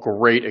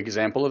great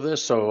example of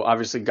this. So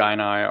obviously, Guy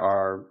and I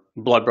are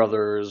blood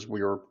brothers.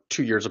 We were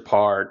 2 years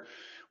apart.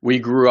 We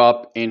grew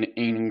up in an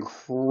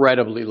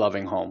incredibly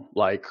loving home.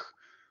 Like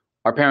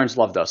our parents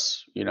loved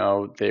us. You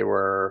know, they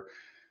were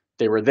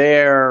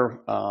there.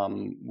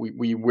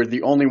 We were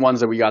the only ones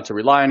that we got to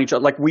rely on each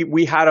other. Like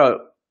we had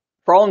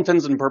for all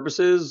intents and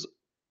purposes,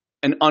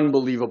 an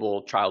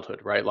unbelievable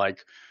childhood, right?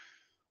 Like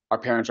our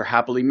parents are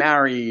happily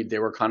married. They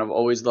were kind of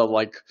always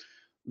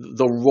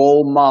the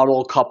role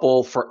model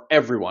couple for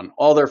everyone.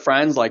 All their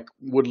friends like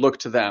would look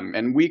to them,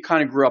 and we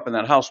kind of grew up in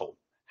that household.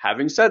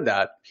 Having said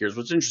that, here's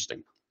what's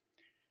interesting.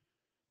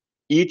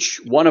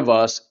 Each one of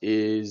us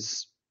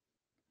is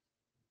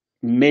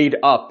made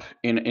up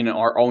in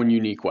our own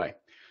unique way.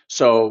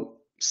 So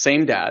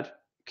same dad,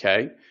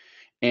 okay?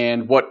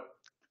 And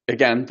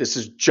again, this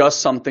is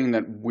just something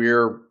that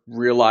we're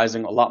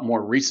realizing a lot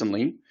more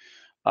recently,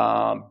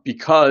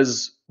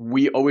 because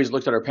we always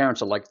looked at our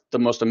parents as like the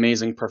most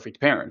amazing,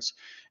 perfect parents.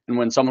 And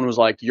when someone was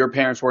like, your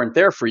parents weren't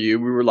there for you,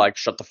 we were like,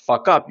 shut the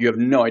fuck up. You have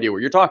no idea what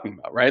you're talking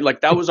about, right?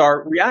 Like that was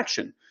our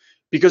reaction,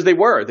 because they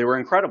were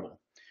incredible.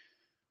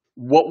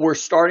 What we're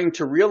starting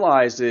to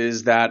realize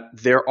is that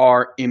there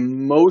are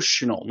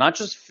emotional, not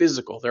just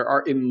physical, there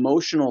are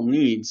emotional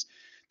needs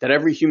that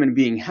every human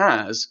being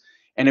has.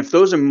 And if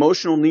those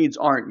emotional needs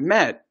aren't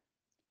met,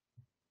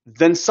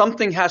 then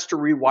something has to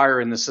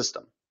rewire in the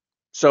system.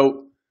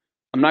 So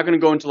I'm not going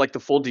to go into like the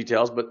full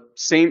details, but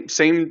same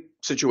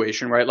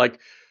situation, right? Like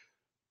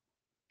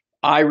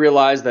I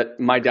realized that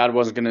my dad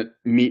wasn't going to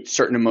meet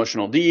certain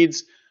emotional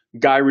needs.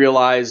 Guy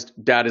realized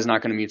dad is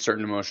not going to meet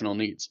certain emotional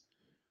needs.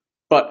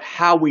 But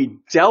how we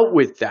dealt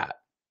with that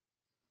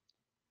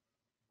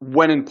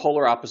went in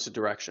polar opposite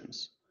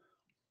directions.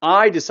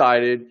 I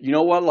decided, you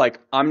know what,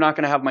 like I'm not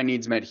going to have my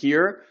needs met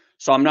here,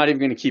 so I'm not even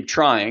going to keep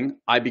trying.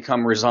 I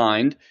become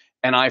resigned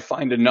and I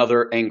find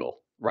another angle,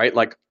 right?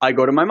 Like I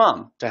go to my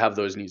mom to have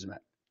those needs met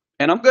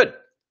and I'm good.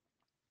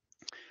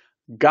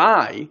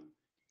 Guy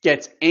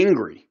gets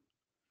angry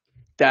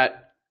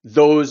that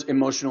those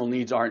emotional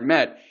needs aren't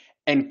met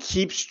and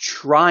keeps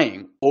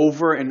trying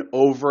over and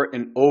over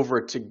and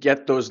over to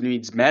get those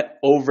needs met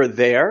over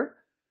there,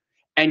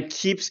 and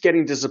keeps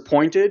getting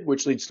disappointed,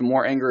 which leads to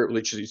more anger,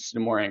 which leads to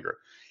more anger.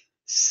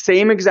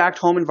 Same exact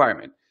home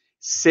environment,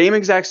 same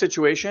exact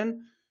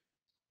situation,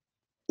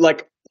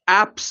 like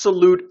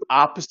absolute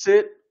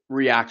opposite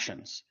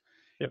reactions.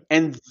 Yep.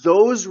 And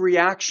those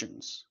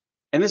reactions,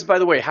 and this, by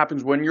the way,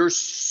 happens when you're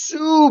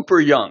super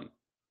young.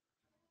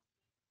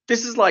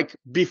 This is like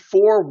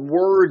before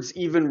words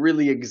even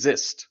really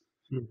exist.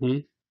 Mm-hmm.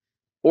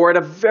 Or at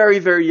a very,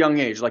 very young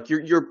age, like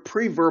you're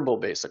pre-verbal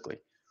basically,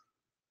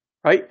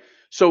 right?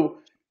 So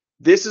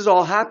this is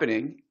all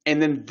happening,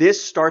 and then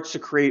this starts to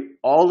create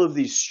all of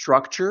these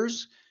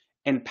structures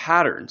and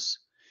patterns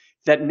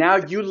that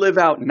now you live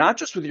out, not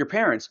just with your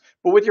parents,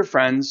 but with your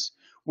friends,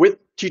 with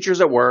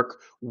teachers at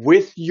work,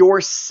 with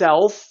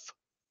yourself,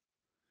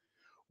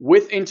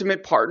 with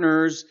intimate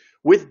partners,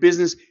 with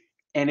business,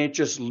 and it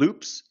just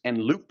loops and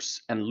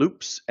loops and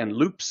loops and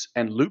loops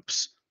and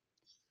loops.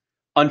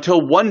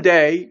 Until one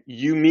day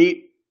you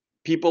meet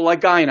people like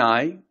Guy and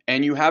I,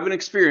 and you have an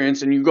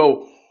experience and you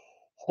go,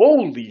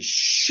 holy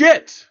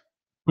shit,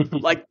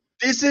 like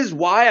this is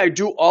why I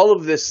do all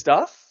of this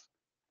stuff.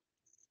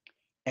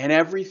 And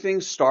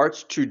everything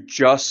starts to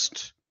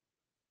just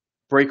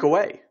break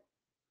away.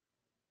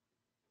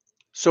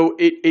 So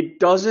it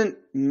doesn't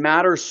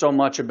matter so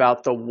much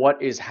about the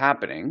what is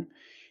happening.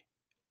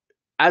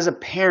 As a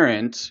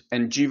parent,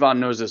 and Jivan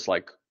knows this,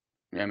 like,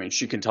 I mean,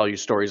 she can tell you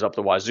stories up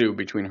the wazoo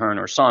between her and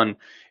her son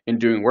in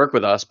doing work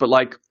with us. But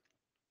like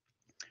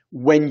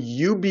when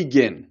you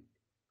begin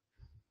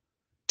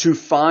to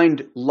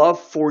find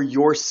love for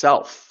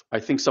yourself, I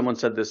think someone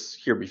said this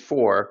here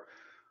before.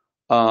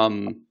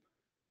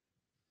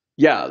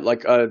 Yeah,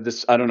 like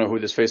this, I don't know who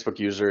this Facebook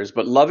user is,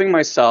 but loving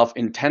myself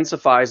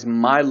intensifies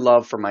my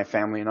love for my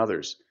family and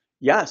others.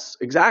 Yes,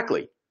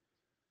 exactly.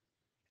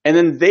 And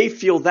then they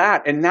feel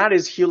that, and that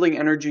is healing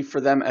energy for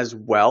them as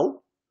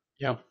well.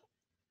 Yeah.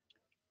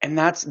 And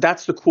that's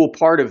the cool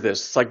part of this.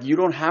 It's like you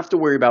don't have to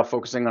worry about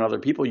focusing on other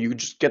people. You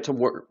just get to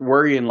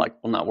worry and like,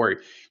 well, not worry.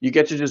 You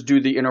get to just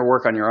do the inner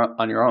work on your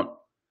own.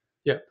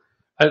 Yeah.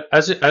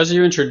 As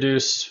you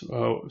introduce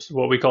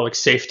what we call like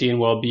safety and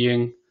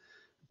well-being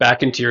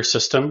back into your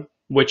system,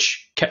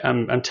 which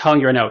I'm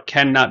telling you right now,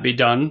 cannot be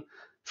done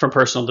from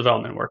personal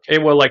development work.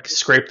 It will like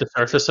scrape the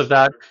surface of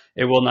that.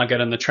 It will not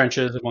get in the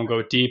trenches. It won't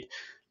go deep.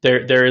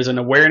 There is an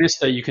awareness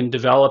that you can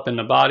develop in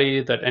the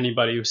body that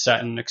anybody who sat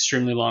in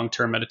extremely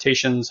long-term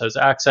meditations has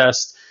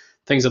accessed,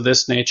 things of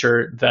this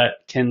nature that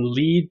can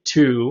lead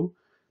to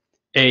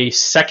a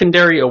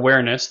secondary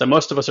awareness that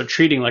most of us are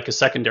treating like a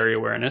secondary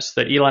awareness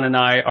that Elon and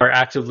I are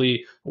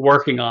actively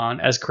working on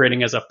as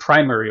creating as a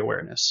primary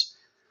awareness.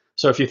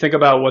 So if you think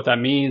about what that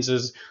means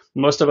is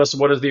most of us,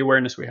 what is the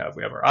awareness we have?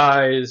 We have our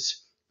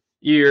eyes,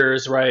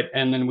 ears, right?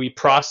 And then we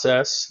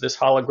process this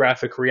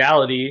holographic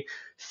reality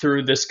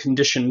through this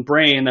conditioned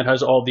brain that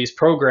has all these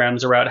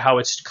programs around how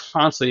it's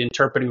constantly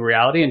interpreting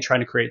reality and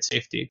trying to create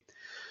safety.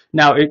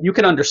 Now, you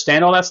can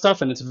understand all that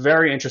stuff, and it's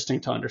very interesting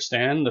to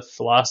understand the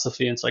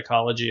philosophy and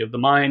psychology of the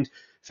mind.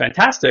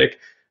 Fantastic.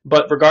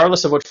 But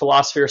regardless of what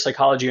philosophy or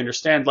psychology you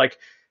understand, like,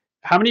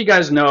 how many of you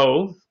guys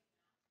know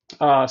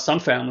some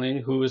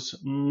family whose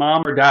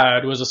mom or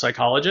dad was a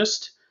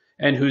psychologist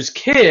and whose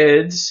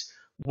kids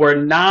were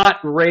not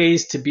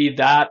raised to be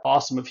that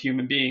awesome of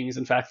human beings?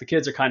 In fact, the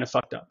kids are kind of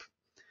fucked up,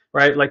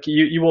 right? Like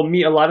you will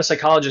meet a lot of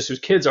psychologists whose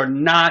kids are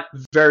not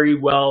very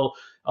well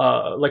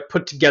like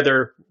put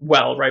together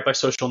well, right, by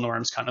social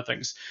norms kind of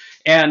things.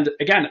 And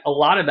again, a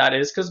lot of that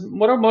is because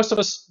what are most of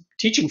us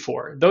teaching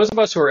for? Those of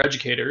us who are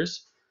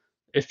educators,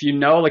 if you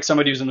know like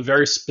somebody who's in a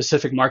very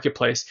specific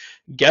marketplace,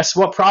 guess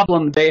what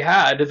problem they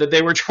had that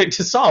they were trying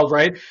to solve,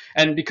 right?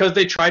 And because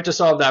they tried to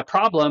solve that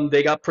problem,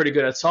 they got pretty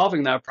good at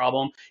solving that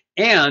problem,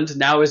 and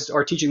now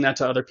are teaching that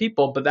to other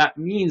people. But that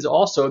means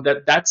also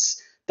that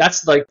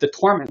that's like the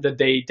torment that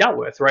they dealt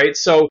with, right?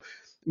 So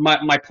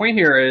my point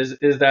here is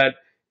that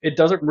it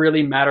doesn't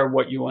really matter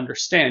what you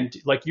understand.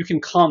 Like you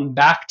can come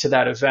back to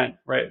that event,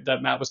 right?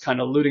 That Matt was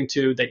kind of alluding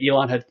to, that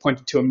Elon had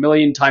pointed to a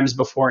million times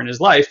before in his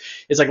life.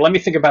 It's like, let me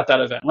think about that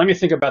event. Let me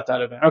think about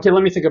that event. Okay,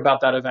 let me think about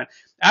that event.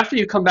 After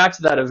you come back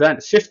to that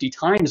event 50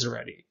 times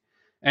already,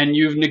 and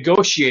you've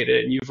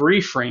negotiated and you've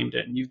reframed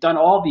it and you've done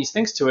all these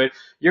things to it,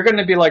 you're going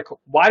to be like,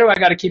 why do I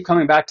got to keep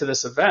coming back to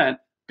this event?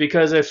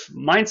 Because if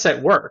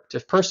mindset worked,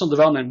 if personal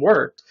development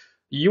worked,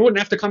 you wouldn't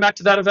have to come back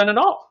to that event at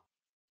all.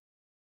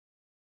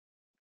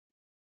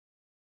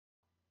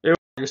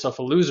 Yourself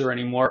a loser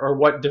anymore, or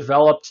what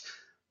developed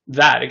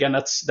that. Again,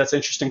 that's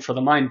interesting for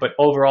the mind, but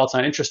overall it's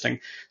not interesting.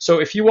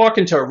 So if you walk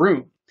into a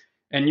room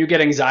and you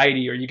get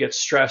anxiety or you get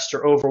stressed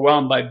or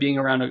overwhelmed by being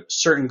around a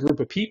certain group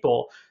of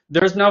people,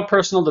 there's no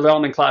personal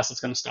development class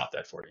that's going to stop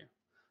that for you.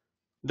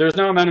 There's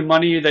no amount of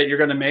money that you're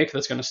going to make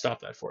that's going to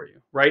stop that for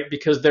you, right?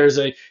 Because there's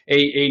a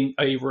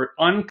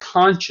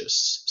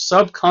unconscious,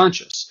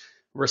 subconscious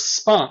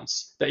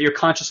response that your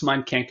conscious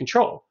mind can't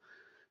control.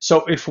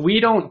 So if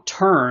we don't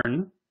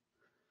turn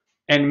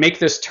and make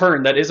this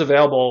turn that is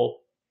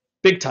available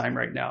big time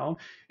right now,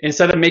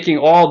 instead of making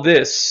all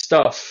this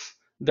stuff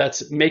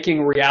that's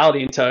making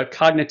reality into a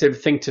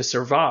cognitive thing to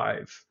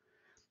survive,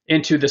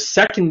 into the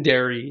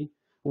secondary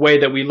way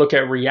that we look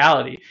at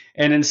reality,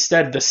 and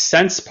instead the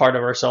sense part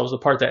of ourselves, the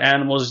part that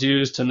animals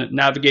use to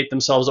navigate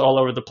themselves all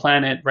over the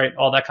planet, right,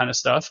 all that kind of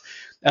stuff,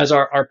 as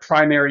our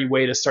primary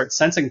way to start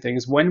sensing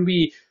things, when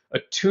we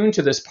attune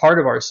to this part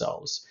of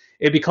ourselves,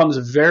 it becomes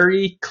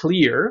very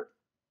clear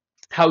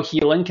how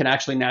healing can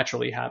actually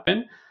naturally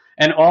happen.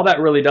 And all that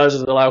really does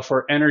is allow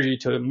for energy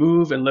to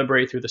move and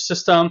liberate through the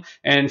system,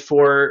 and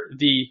for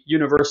the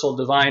universal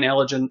divine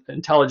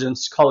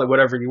intelligence, call it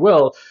whatever you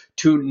will,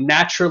 to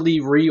naturally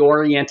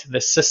reorient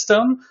the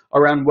system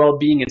around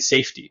well-being and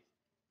safety.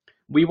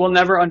 We will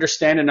never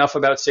understand enough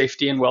about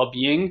safety and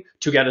well-being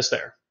to get us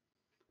there,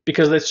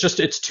 because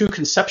it's too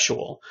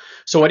conceptual.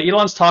 So what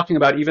Elon's talking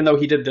about, even though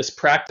he did this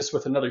practice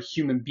with another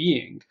human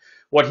being,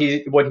 what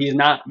he's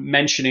not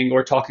mentioning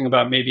or talking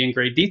about maybe in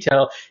great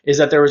detail is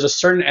that there was a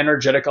certain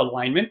energetic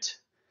alignment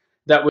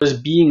that was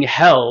being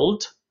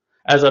held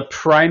as a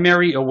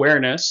primary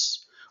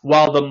awareness,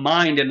 while the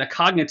mind and the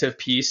cognitive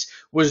piece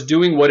was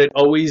doing what it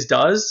always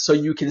does. So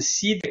you can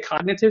see the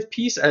cognitive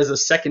piece as a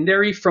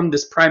secondary from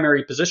this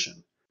primary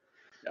position.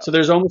 So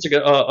there's almost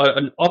like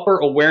an upper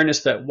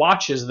awareness that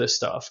watches this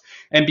stuff.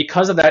 And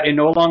because of that, it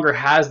no longer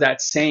has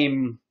that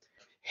same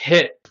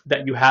hit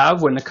that you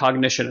have when the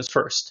cognition is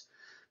first.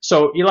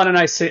 So Elon and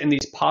I sit in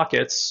these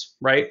pockets,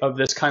 right, of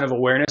this kind of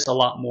awareness a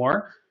lot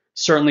more.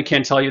 Certainly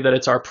can't tell you that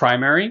it's our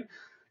primary.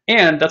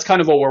 And that's kind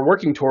of what we're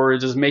working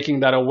towards, is making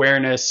that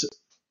awareness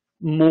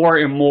more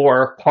and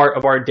more part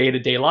of our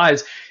day-to-day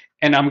lives.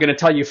 And I'm going to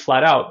tell you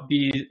flat out,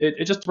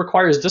 it just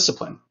requires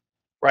discipline.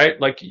 Right?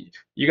 Like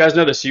you guys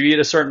know this, you eat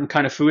a certain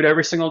kind of food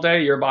every single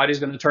day, your body's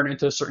going to turn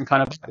into a certain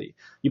kind of body.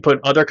 You put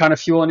other kind of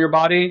fuel in your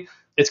body,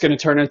 it's going to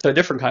turn into a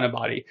different kind of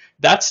body.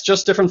 That's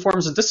just different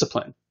forms of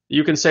discipline.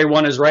 You can say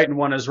one is right and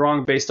one is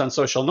wrong based on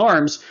social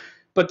norms,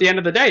 but at the end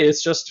of the day,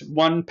 it's just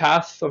one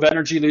path of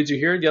energy leads you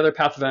here, the other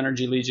path of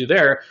energy leads you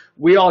there.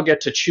 We all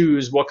get to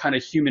choose what kind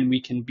of human we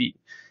can be.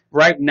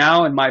 Right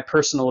now, in my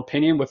personal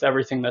opinion, with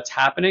everything that's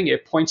happening,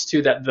 it points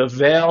to that the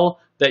veil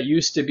that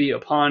used to be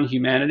upon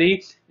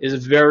humanity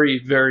is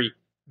very, very,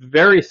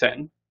 very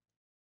thin.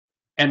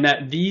 And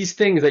that these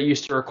things that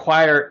used to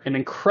require an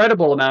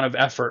incredible amount of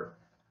effort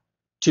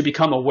to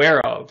become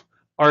aware of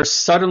are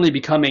suddenly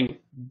becoming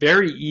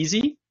very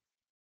easy,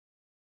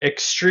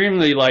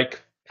 extremely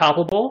like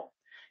palpable,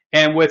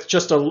 and with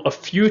just a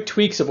few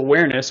tweaks of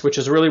awareness, which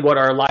is really what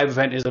our live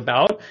event is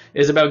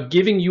about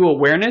giving you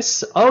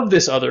awareness of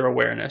this other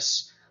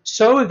awareness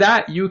so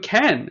that you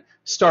can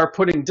start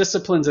putting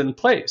disciplines in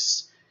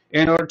place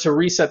in order to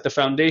reset the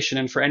foundation.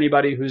 And for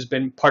anybody who's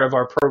been part of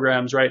our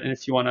programs, right, and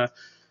if you want to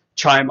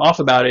chime off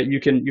about it, you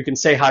can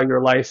say how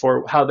your life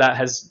or how that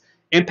has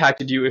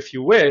impacted you if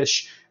you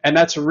wish. And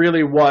that's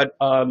really what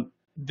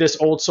this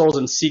Old Souls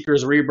and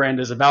Seekers rebrand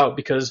is about,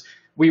 because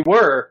we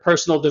were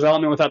personal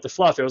development without the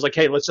fluff. It was like,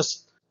 hey, let's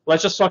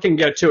just fucking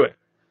get to it.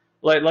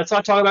 Let's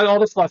not talk about all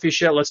the fluffy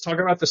shit. Let's talk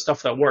about the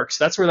stuff that works.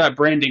 That's where that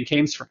branding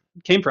came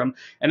from.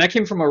 And that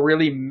came from a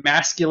really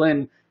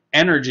masculine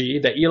energy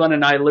that Elon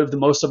and I lived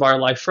most of our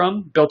life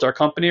from, built our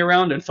company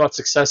around, and thought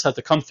success had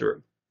to come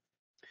through.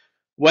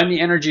 When the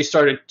energy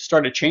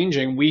started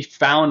changing, we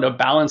found a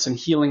balance and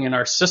healing in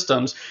our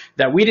systems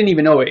that we didn't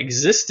even know it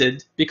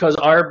existed, because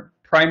our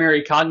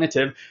primary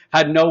cognitive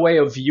had no way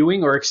of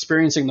viewing or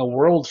experiencing the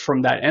world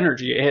from that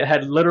energy. It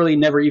had literally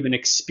never even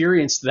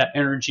experienced that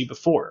energy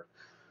before.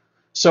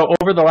 So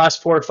over the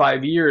last 4 or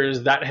 5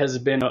 years, that has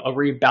been a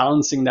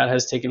rebalancing that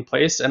has taken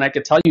place. And I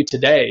could tell you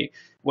today,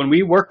 when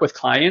we work with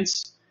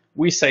clients,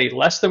 we say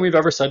less than we've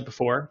ever said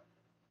before,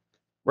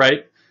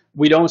 right?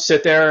 We don't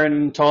sit there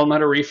and tell them how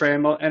to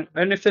reframe.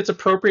 And if it's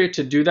appropriate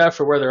to do that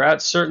for where they're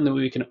at, certainly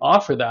we can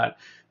offer that.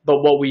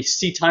 But what we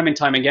see time and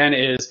time again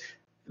is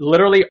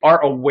literally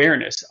our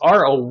awareness.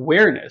 Our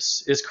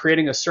awareness is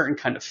creating a certain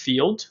kind of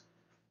field.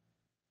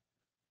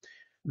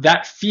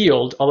 That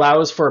field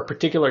allows for a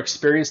particular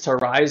experience to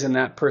arise in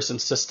that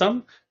person's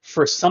system,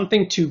 for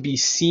something to be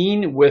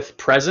seen with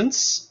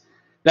presence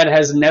that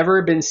has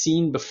never been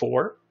seen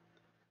before.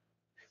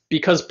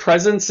 Because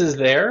presence is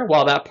there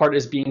while that part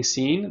is being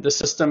seen, the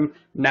system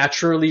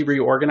naturally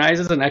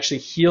reorganizes and actually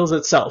heals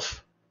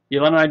itself.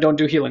 Elon and I don't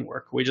do healing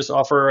work. We just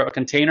offer a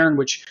container in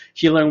which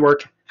healing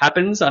work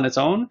happens on its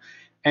own.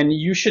 And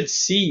you should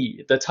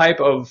see the type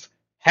of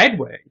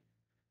headway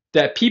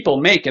that people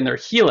make in their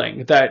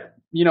healing that,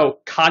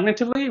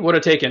 cognitively would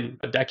have taken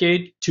a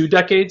decade, 2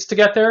 decades to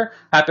get there,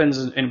 happens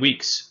in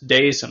weeks,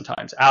 days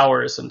sometimes,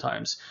 hours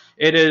sometimes.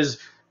 It is,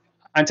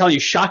 I'm telling you,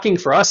 shocking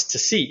for us to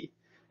see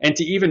and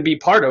to even be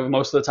part of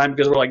most of the time,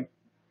 because we're like,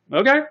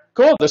 okay,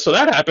 cool, so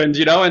that happened,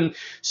 And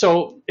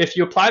so if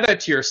you apply that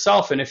to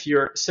yourself, and if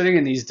you're sitting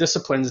in these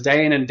disciplines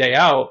day in and day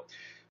out,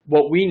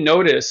 what we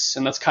notice,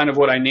 and that's kind of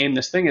what I named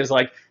this thing, is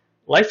like,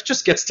 life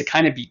just gets to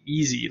kind of be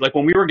easy. Like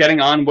when we were getting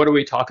on, what do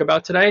we talk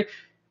about today?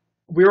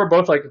 We were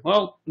both like,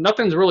 well,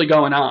 nothing's really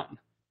going on.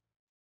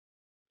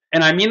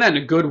 And I mean that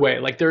in a good way.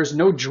 Like there's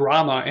no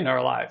drama in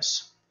our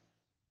lives.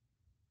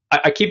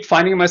 I keep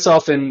finding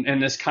myself in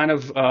this kind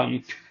of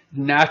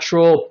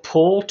natural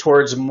pull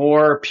towards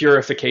more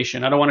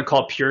purification. I don't want to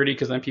call it purity,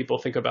 because then people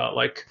think about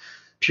like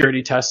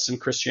purity tests in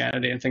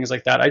Christianity and things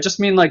like that. I just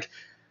mean like,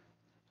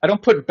 I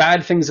don't put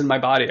bad things in my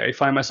body. I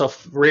find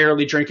myself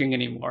rarely drinking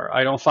anymore.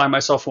 I don't find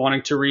myself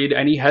wanting to read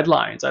any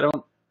headlines. I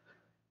don't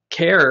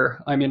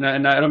care. I mean,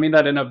 and I don't mean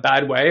that in a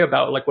bad way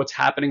about like what's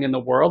happening in the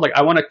world. Like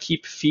I want to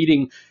keep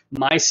feeding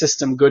my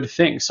system good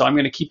things. So I'm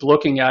going to keep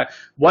looking at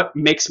what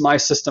makes my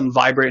system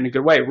vibrate in a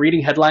good way.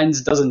 Reading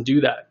headlines doesn't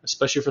do that,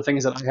 especially for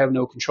things that I have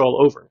no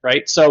control over,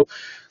 right? So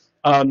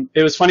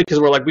it was funny because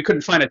we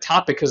couldn't find a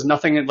topic because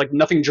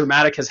nothing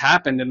dramatic has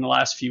happened in the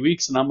last few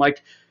weeks. And I'm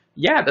like,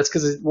 yeah, that's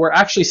because we're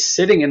actually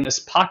sitting in this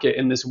pocket,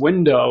 in this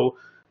window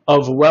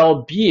of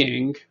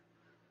well-being,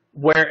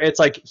 where it's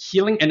like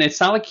healing, and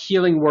it's not like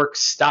healing work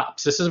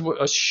stops. This is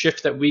a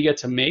shift that we get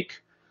to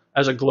make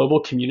as a global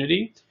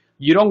community.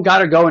 You don't got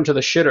to go into the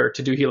shitter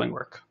to do healing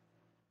work.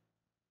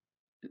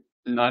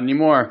 Not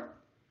anymore.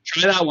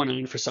 Try that one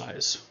on for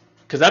size,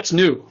 because that's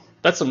new.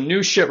 That's some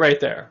new shit right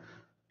there.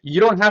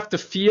 You don't have to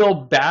feel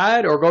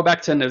bad or go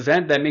back to an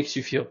event that makes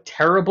you feel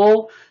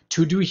terrible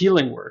to do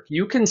healing work.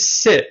 You can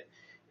sit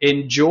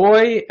in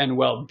joy and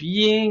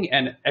well-being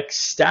and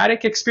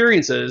ecstatic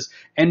experiences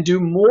and do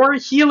more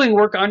healing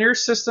work on your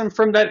system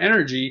from that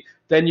energy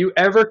than you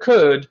ever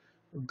could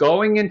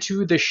going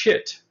into the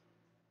shit.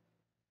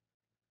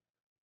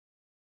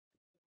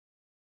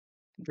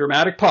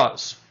 Dramatic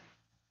pause.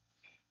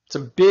 It's a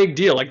big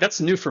deal. Like that's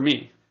new for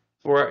me.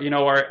 Or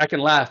I can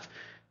laugh.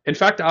 In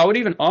fact, I would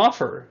even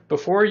offer,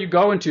 before you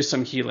go into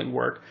some healing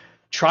work,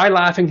 try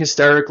laughing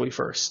hysterically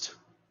first.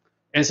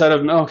 Instead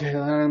of, okay,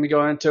 let me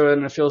go into it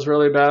and it feels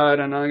really bad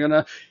and I'm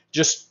gonna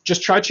just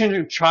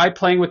try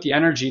playing with the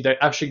energy, that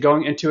actually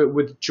going into it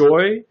with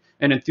joy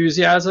and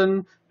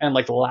enthusiasm and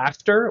like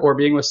laughter, or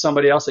being with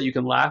somebody else that you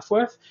can laugh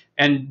with,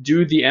 and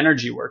do the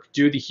energy work,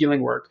 do the healing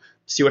work,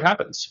 see what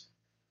happens.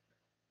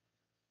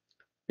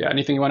 Yeah,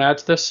 anything you want to add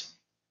to this?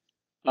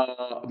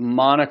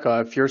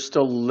 Monica, if you're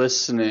still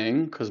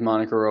listening, because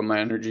Monica wrote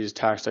my energy is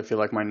taxed, I feel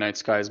like my night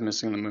sky is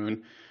missing the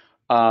moon.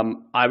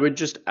 I would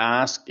just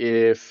ask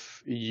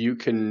if you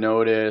can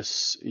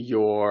notice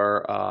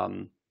your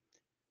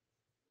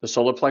the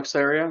solar plex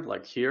area,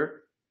 like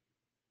here,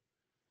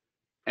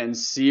 and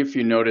see if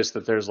you notice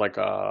that there's like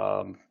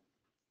a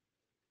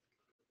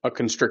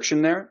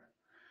constriction there.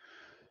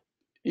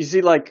 You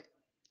see, like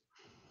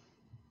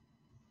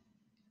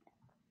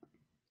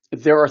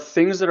there are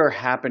things that are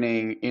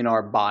happening in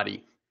our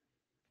body.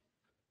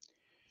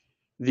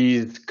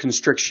 These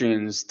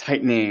constrictions,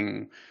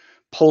 tightening,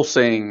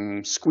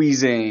 pulsing,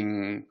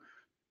 squeezing,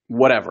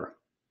 whatever.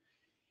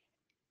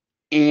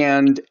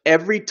 And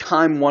every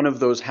time one of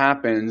those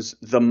happens,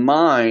 the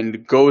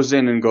mind goes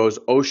in and goes,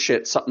 oh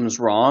shit, something's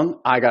wrong.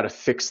 I got to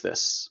fix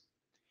this.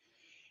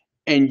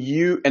 And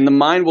the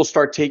mind will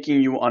start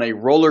taking you on a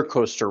roller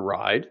coaster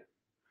ride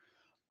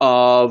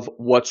of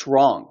what's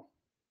wrong.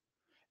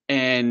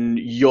 And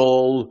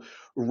you'll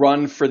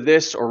run for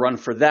this or run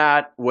for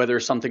that, whether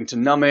something to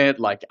numb it,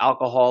 like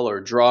alcohol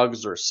or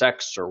drugs or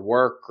sex or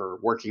work or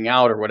working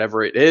out or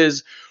whatever it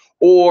is.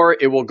 Or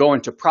it will go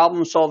into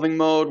problem solving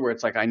mode where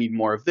it's like, I need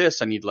more of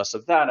this, I need less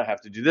of that, I have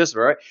to do this,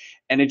 right?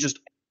 And it just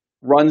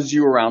runs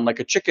you around like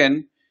a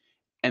chicken,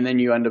 and then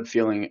you end up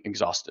feeling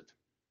exhausted.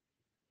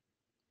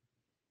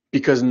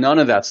 Because none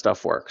of that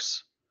stuff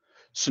works.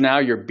 So now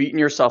you're beating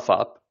yourself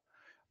up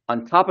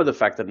on top of the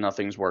fact that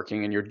nothing's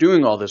working and you're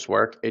doing all this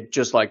work. It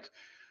just like,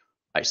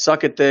 I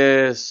suck at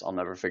this, I'll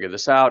never figure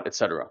this out,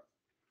 etc.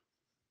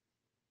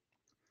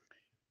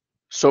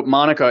 So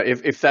Monica,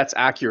 if that's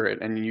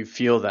accurate and you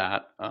feel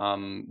that,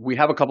 we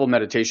have a couple of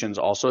meditations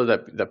also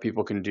that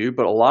people can do,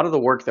 but a lot of the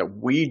work that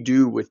we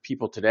do with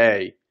people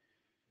today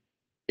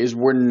is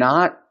we're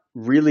not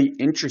really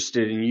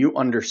interested in you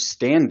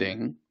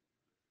understanding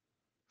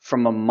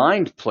from a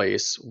mind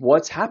place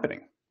what's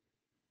happening.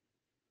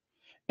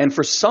 And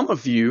for some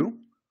of you,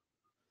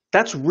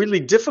 that's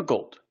really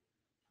difficult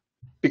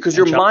because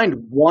your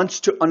mind wants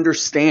to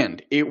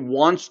understand. It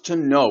wants to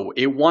know.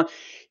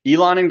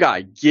 Elon and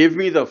Guy, give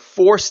me the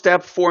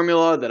 4-step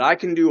formula that I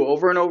can do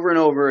over and over and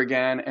over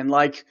again. And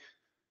like,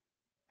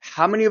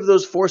 how many of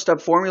those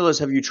 4-step formulas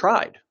have you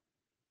tried?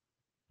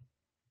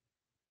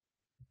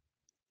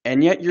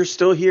 And yet you're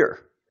still here,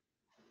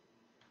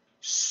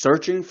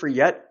 searching for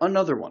yet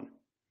another one.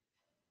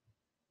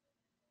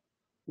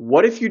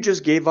 What if you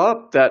just gave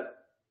up that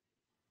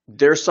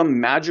there's some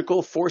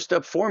magical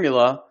 4-step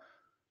formula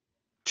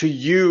to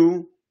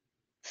you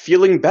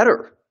feeling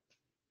better?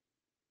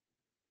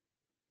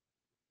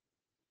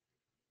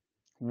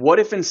 What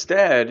if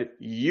instead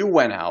you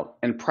went out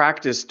and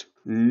practiced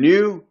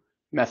new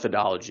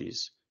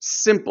methodologies,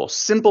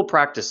 simple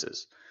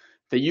practices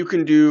that you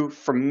can do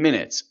for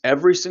minutes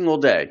every single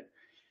day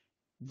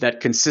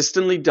that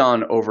consistently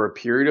done over a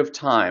period of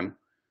time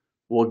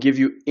will give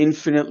you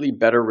infinitely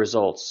better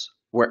results,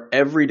 where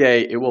every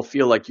day it will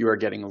feel like you are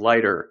getting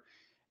lighter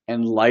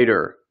and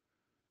lighter.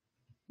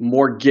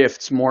 More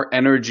gifts, more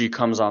energy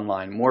comes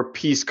online, more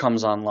peace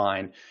comes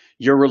online.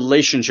 Your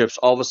relationships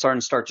all of a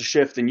sudden start to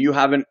shift and you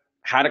haven't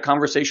had a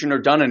conversation or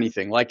done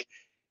anything. Like,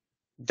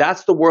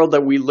 that's the world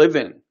that we live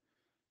in.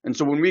 And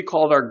so when we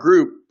called our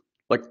group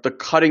like the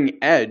cutting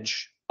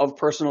edge of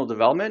personal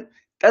development,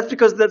 that's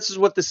because this is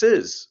what this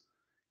is.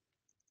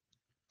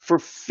 For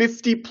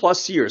 50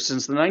 plus years,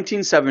 since the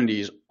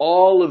 1970s,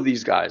 all of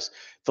these guys,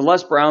 the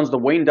Les Browns, the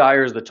Wayne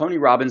Dyers, the Tony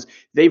Robbins,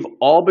 they've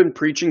all been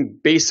preaching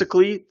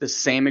basically the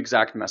same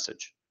exact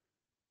message.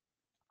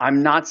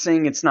 I'm not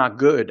saying it's not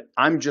good.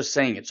 I'm just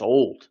saying it's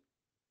old.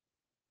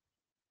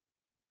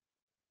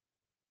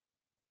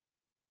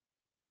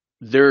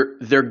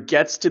 There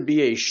gets to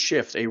be a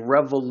shift, a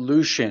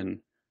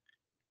revolution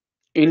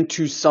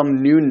into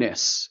some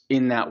newness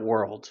in that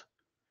world.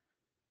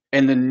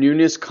 And the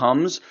newness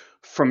comes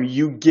from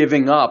you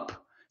giving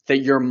up that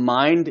your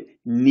mind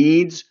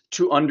needs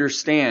to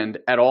understand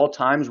at all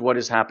times what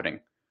is happening.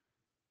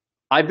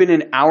 I've been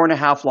in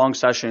 1.5 hour long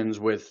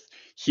sessions with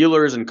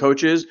healers and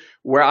coaches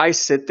where I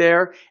sit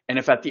there, and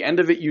if at the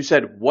end of it you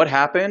said, what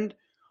happened?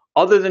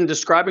 Other than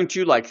describing to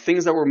you like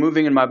things that were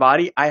moving in my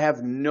body, I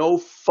have no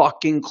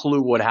fucking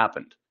clue what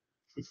happened.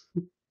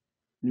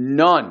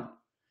 None.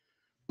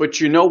 But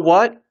you know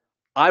what?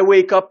 I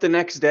wake up the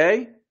next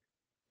day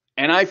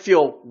and I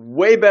feel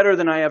way better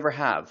than I ever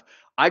have.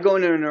 I go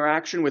into an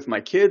interaction with my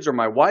kids or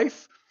my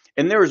wife,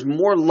 and there is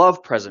more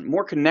love present,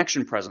 more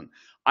connection present.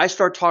 I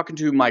start talking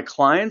to my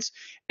clients,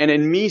 and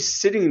in me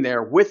sitting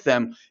there with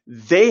them,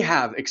 they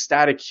have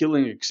ecstatic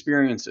healing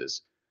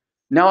experiences.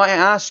 Now I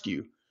ask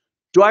you,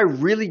 do I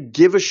really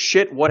give a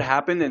shit what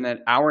happened in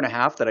that 1.5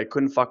 hours that I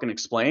couldn't fucking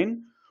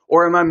explain?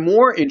 Or am I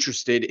more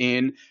interested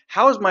in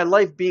how is my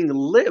life being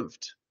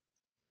lived?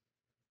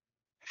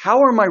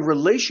 How are my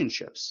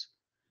relationships?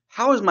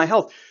 How is my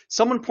health?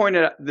 Someone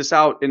pointed this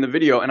out in the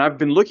video, and I've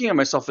been looking at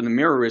myself in the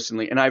mirror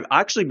recently, and I've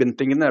actually been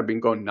thinking that I've been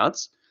going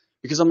nuts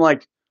because I'm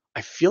like,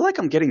 I feel like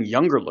I'm getting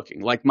younger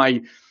looking. Like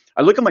I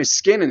look at my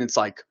skin and it's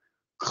like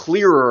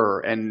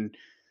clearer and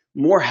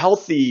more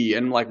healthy,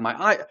 and like my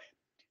eye.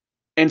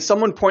 And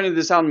someone pointed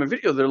this out in my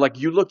video. They're like,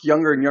 you look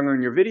younger and younger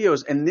in your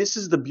videos. And this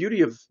is the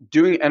beauty of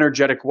doing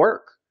energetic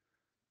work,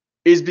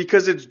 is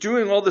because it's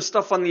doing all the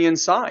stuff on the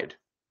inside.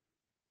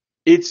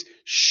 It's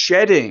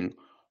shedding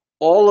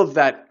all of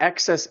that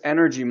excess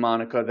energy,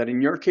 Monica, that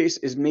in your case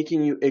is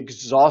making you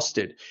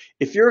exhausted.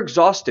 If you're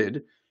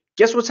exhausted,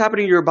 guess what's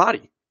happening to your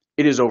body?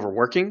 It is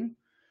overworking.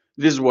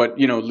 This is what,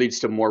 leads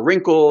to more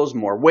wrinkles,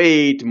 more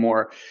weight,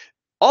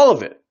 all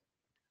of it.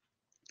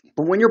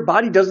 But when your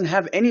body doesn't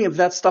have any of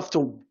that stuff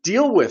to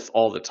deal with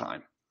all the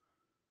time,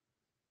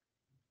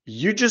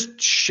 you just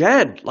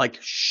shed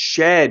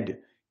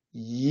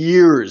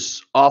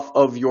years off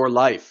of your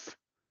life.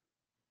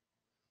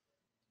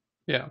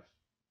 Yeah.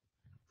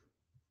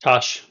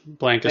 Tosh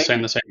Blank is Thank saying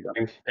you. the same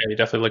thing. Yeah, you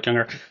definitely look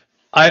younger.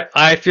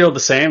 I feel the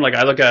same. Like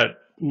I look at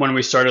when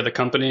we started the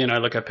company and I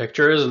look at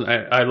pictures and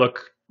I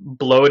look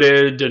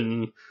bloated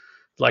and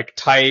like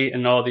tight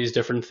and all these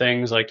different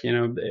things. Like,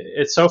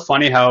 it's so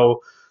funny how,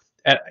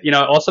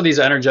 also these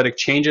energetic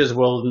changes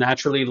will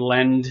naturally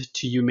lend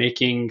to you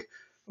making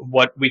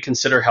what we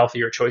consider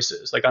healthier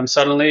choices. Like I'm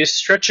suddenly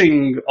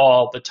stretching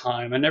all the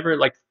time. I never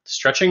like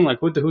stretching. Like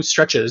who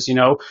stretches?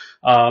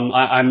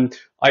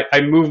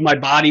 I move my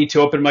body to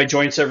open my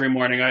joints every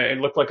morning. I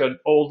look like an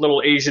old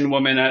little Asian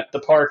woman at the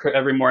park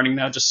every morning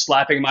now, just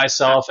slapping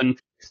myself and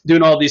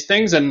doing all these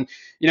things. And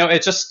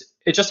it's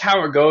just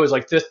how it goes.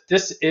 Like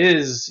this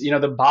is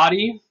the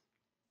body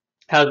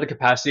has the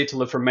capacity to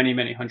live for many,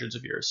 many hundreds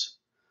of years.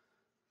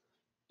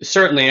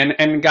 Certainly,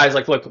 and guys,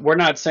 like, look, we're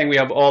not saying we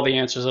have all the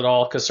answers at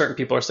all because certain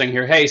people are saying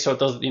here, hey, so it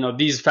does,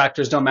 these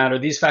factors don't matter,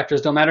 these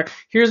factors don't matter.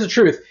 Here's the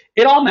truth: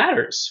 it all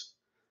matters.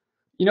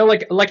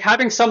 Like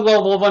having some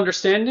level of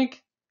understanding,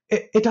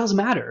 it does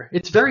matter.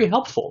 It's very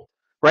helpful,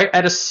 right?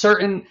 At a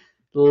certain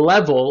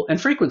level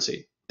and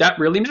frequency, that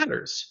really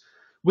matters.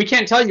 We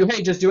can't tell you,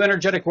 hey, just do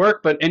energetic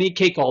work, but any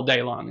cake all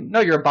day long. No,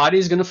 your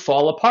body's going to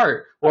fall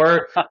apart.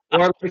 Or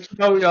like,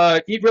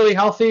 eat really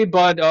healthy,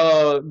 but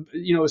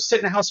sit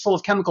in a house full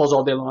of chemicals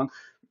all day long.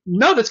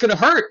 No, that's going to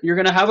hurt. You're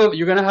going to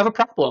have a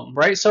problem,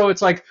 right? So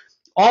it's like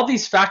all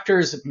these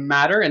factors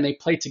matter and they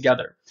play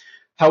together.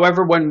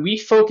 However, when we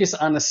focus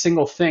on a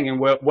single thing,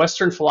 and what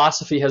Western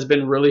philosophy has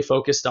been really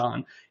focused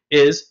on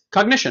is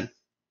cognition.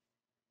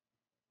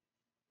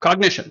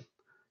 Cognition,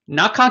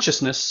 not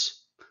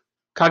consciousness,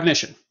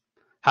 cognition.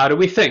 How do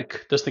we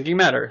think? Does thinking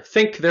matter?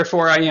 Think,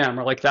 therefore I am,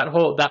 or like that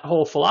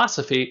whole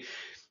philosophy.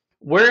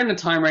 We're in a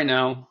time right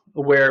now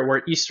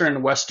where Eastern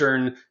and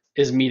Western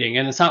is meeting,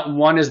 and it's not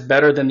one is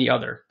better than the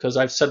other, because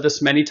I've said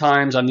this many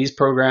times on these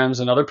programs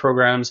and other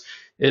programs,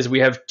 is we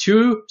have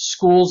two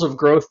schools of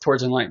growth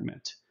towards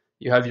enlightenment.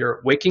 You have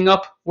your waking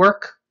up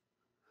work,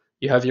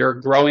 you have your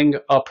growing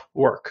up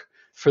work.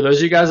 For those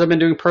of you guys that have been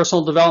doing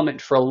personal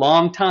development for a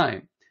long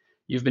time,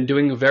 you've been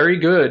doing very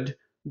good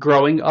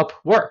growing up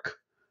work.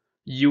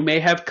 You may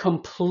have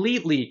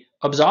completely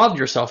absolved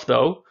yourself,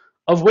 though,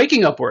 of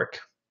waking up work,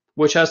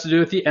 which has to do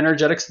with the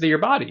energetics of your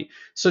body.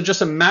 So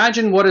just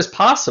imagine what is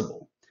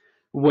possible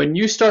when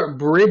you start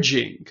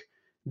bridging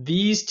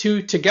these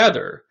two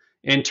together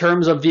in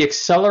terms of the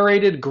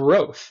accelerated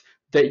growth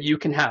that you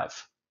can have.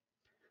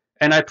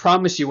 And I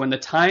promise you, when the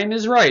time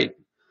is right,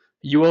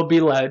 you will be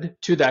led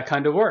to that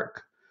kind of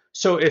work.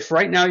 So if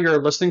right now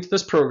you're listening to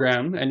this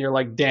program and you're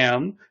like,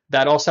 damn,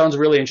 that all sounds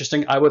really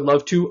interesting, I would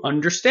love to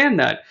understand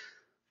that.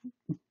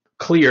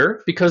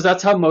 Clear, because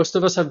that's how most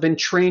of us have been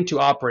trained to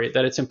operate,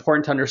 that it's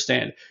important to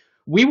understand.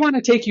 We want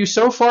to take you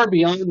so far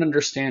beyond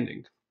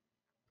understanding.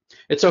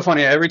 It's so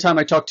funny. Every time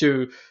I talk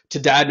to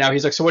Dad now,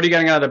 he's like, so what are you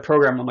getting out of the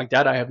program? I'm like,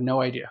 Dad, I have no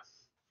idea.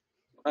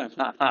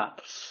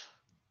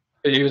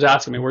 He was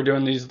asking me, we're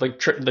doing these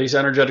these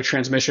energetic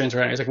transmissions,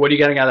 right? He's like, what are you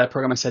getting out of that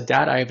program? I said,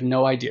 Dad, I have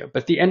no idea.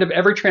 But at the end of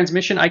every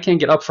transmission, I can't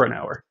get up for an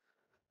hour.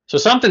 So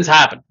something's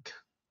happening,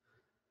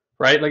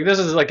 right? Like this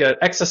is like an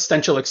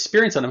existential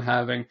experience that I'm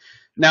having.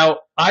 Now,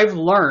 I've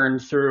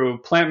learned through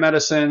plant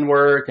medicine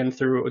work and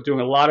through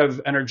doing a lot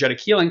of energetic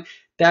healing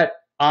that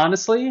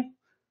honestly,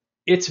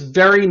 it's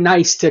very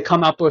nice to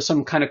come up with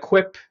some kind of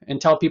quip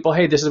and tell people,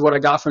 hey, this is what I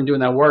got from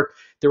doing that work.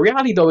 The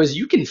reality, though, is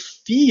you can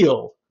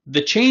feel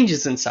the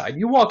changes inside.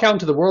 You walk out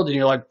into the world and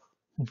you're like,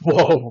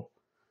 whoa.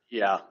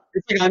 Yeah.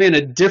 It's like I'm in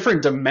a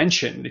different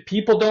dimension.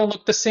 People don't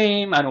look the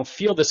same. I don't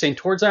feel the same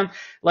towards them.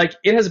 Like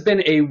it has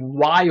been a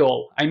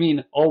while. I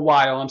mean, a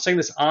while. I'm saying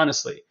this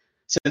honestly.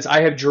 Since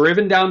I have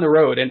driven down the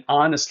road and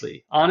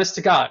honestly, honest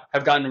to God,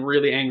 have gotten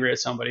really angry at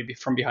somebody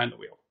from behind the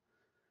wheel.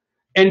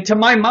 And to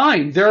my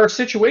mind, there are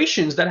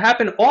situations that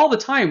happen all the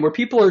time where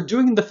people are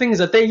doing the things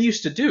that they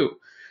used to do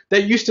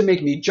that used to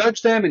make me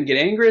judge them and get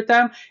angry at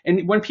them.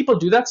 And when people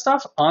do that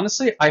stuff,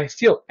 honestly, I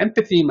feel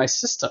empathy in my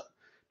system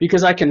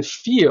because I can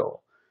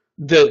feel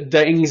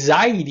the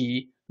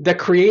anxiety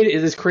that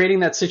is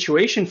creating that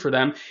situation for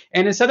them.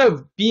 And instead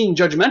of being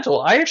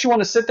judgmental, I actually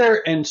want to sit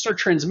there and start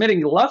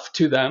transmitting love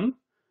to them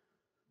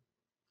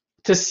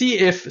to see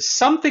if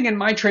something in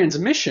my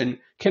transmission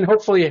can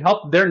hopefully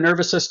help their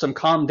nervous system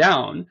calm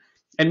down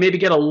and maybe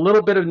get a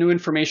little bit of new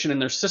information in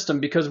their system,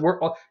 because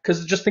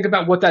just think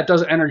about what that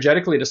does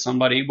energetically to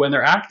somebody when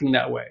they're acting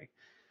that way.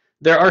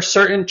 There are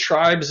certain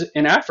tribes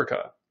in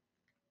Africa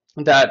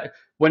that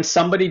when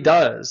somebody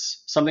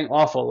does something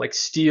awful, like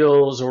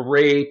steals or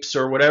rapes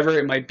or whatever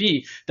it might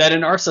be, that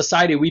in our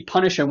society we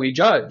punish and we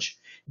judge,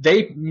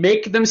 they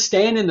make them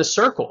stand in the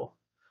circle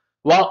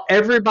while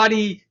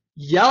everybody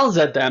yells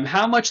at them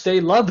how much they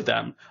love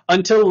them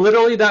until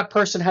literally that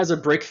person has a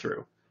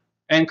breakthrough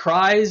and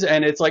cries,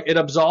 and it's like it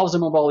absolves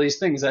them of all these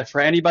things. That for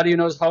anybody who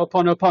knows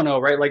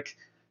Ho'oponopono, right? Like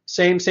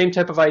same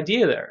type of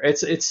idea there.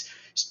 It's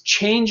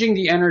changing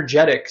the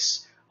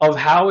energetics of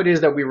how it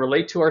is that we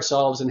relate to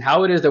ourselves and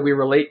how it is that we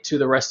relate to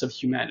the rest of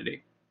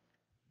humanity.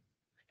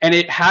 And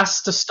it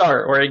has to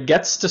start, or it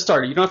gets to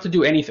start. You don't have to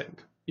do anything.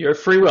 You have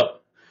free will.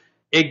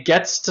 It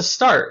gets to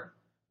start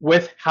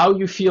with how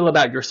you feel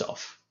about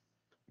yourself.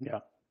 Yeah.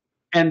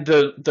 And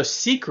the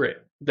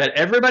secret that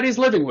everybody's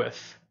living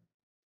with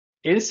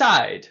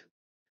inside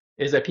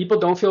is that people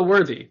don't feel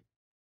worthy.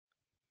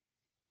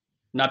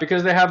 Not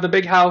because they have the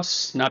big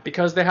house, not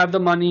because they have the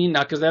money,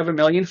 not because they have a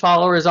million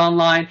followers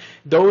online.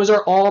 Those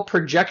are all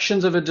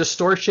projections of a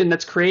distortion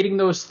that's creating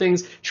those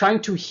things, trying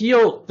to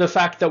heal the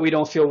fact that we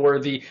don't feel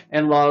worthy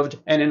and loved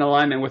and in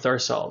alignment with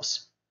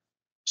ourselves.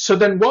 So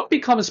then what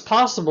becomes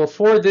possible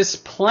for this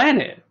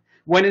planet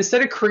when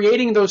instead of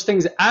creating those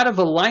things out of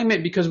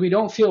alignment because we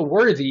don't feel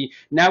worthy,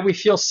 now we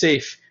feel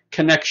safe,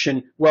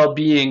 connection,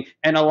 well-being,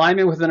 and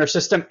alignment within our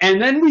system,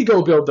 and then we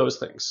go build those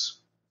things.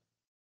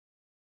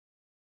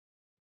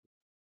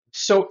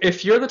 So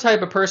if you're the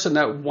type of person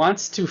that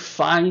wants to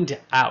find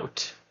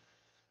out,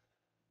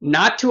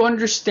 not to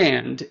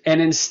understand, and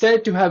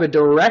instead to have a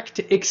direct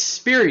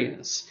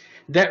experience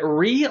that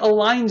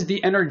realigns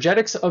the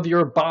energetics of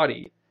your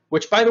body,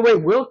 which by the way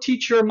will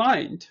teach your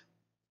mind,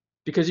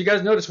 because you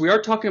guys notice we are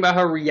talking about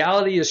how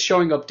reality is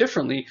showing up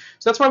differently.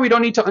 So that's why we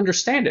don't need to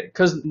understand it,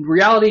 because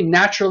reality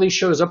naturally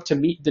shows up to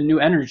meet the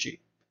new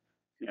energy.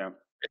 Yeah.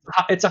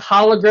 It's a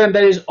hologram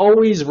that is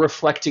always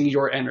reflecting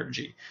your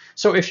energy.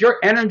 So if your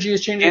energy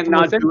is changing Can't from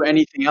not within, do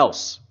anything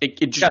else.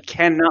 It yeah, just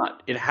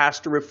cannot. It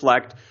has to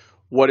reflect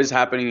what is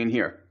happening in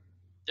here.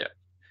 yeah.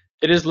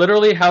 It is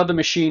literally how the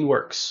machine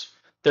works.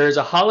 There is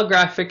a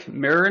holographic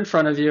mirror in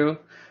front of you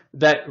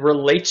that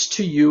relates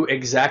to you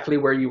exactly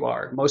where you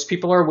are. Most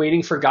people are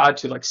waiting for God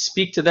to like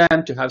speak to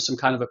them, to have some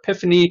kind of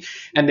epiphany,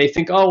 and they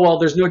think, oh, well,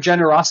 there's no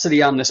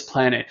generosity on this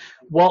planet.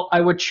 Well, I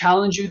would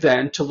challenge you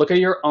then to look at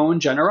your own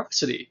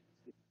generosity.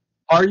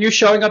 Are you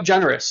showing up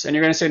generous? And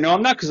you're going to say, no,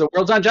 I'm not, because the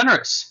world's not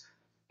generous.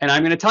 And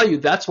I'm going to tell you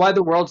that's why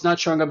the world's not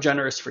showing up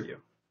generous for you.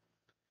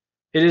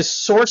 It is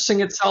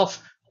sourcing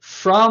itself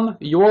from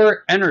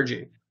your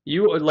energy.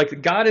 You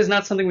like God is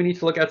not something we need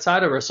to look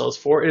outside of ourselves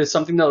for. It is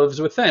something that lives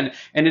within,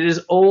 and it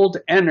is old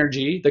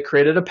energy that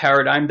created a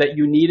paradigm that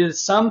you needed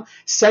some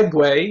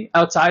segue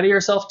outside of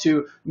yourself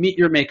to meet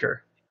your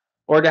maker,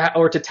 or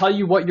to tell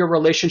you what your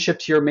relationship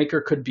to your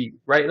maker could be.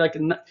 Right? Like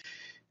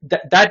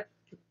that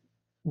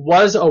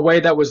was a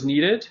way that was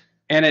needed,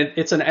 and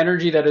it's an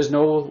energy that is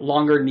no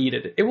longer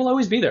needed. It will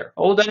always be there.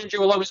 Old energy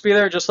will always be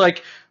there, just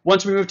like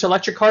once we move to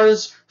electric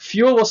cars,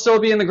 fuel will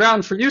still be in the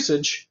ground for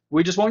usage.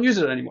 We just won't use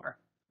it anymore,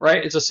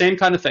 right? It's the same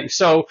kind of thing.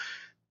 So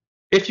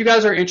if you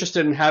guys are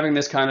interested in having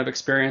this kind of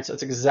experience,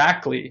 that's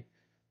exactly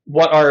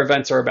what our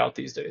events are about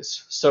these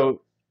days.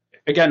 So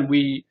again,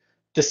 we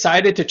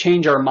decided to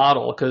change our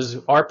model because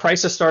our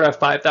prices start at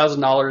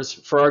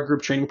 $5,000 for our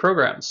group training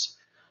programs.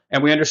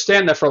 And we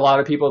understand that for a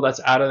lot of people, that's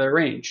out of their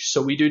range.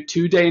 So we do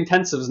 2-day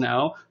intensives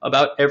now,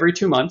 about every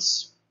 2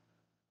 months.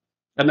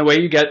 And the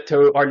way you get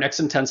to our next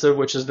intensive,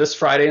 which is this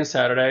Friday and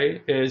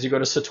Saturday, is you go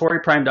to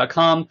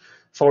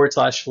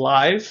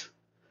satoriprime.com/live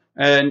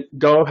and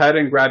go ahead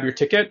and grab your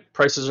ticket.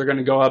 Prices are going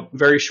to go up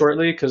very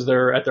shortly because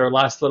they're at their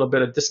last little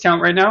bit of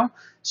discount right now.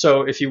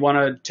 So if you want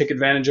to take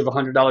advantage of a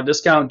 $100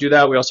 discount, do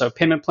that. We also have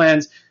payment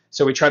plans.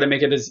 So we try to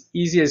make it as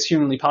easy as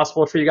humanly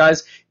possible for you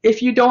guys.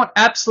 If you don't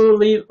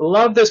absolutely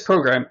love this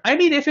program, I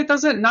mean, if it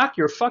doesn't knock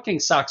your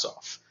fucking socks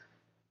off,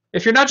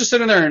 if you're not just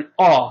sitting there in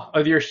awe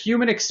of your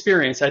human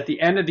experience at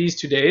the end of these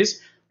 2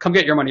 days, come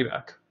get your money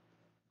back.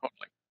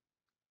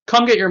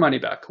 Come get your money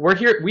back. We're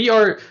here. We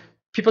are.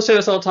 People say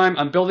this all the time.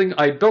 I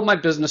built my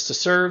business to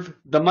serve.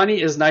 The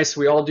money is nice.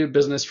 We all do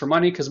business for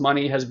money because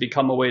money has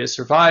become a way to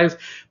survive.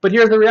 But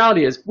here's the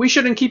reality is we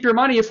shouldn't keep your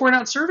money if we're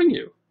not serving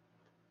you.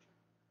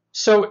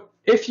 So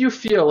if you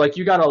feel like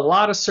you got a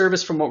lot of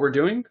service from what we're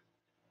doing,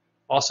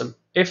 awesome.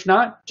 If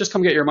not, just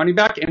come get your money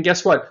back. And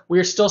guess what? We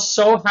are still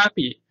so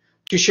happy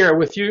to share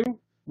with you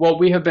what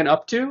we have been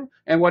up to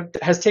and what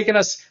has taken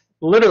us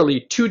literally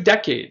 2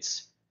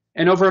 decades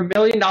and over $1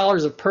 million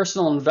of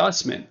personal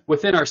investment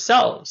within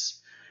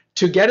ourselves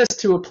to get us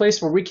to a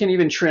place where we can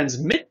even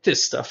transmit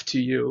this stuff to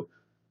you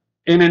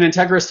in an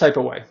integrous type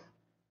of way.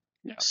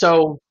 Yeah.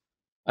 So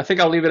I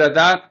think I'll leave it at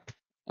that,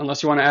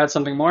 unless you want to add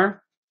something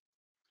more.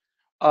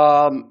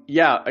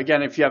 Yeah,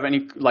 again, if you have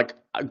any, like,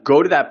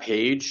 go to that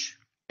page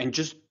and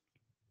just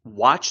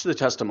watch the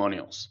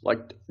testimonials.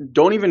 Like,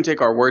 don't even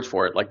take our words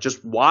for it. Like,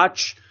 just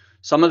watch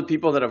some of the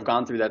people that have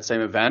gone through that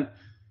same event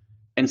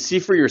and see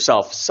for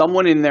yourself.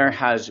 Someone in there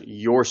has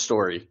your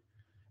story.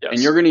 Yes.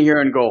 And you're going to hear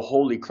and go,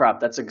 holy crap,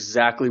 that's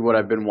exactly what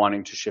I've been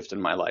wanting to shift in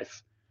my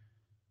life.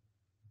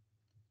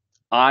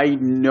 I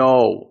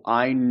know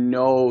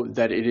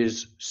that it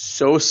is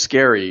so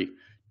scary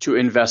to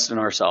invest in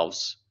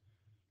ourselves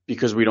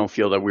because we don't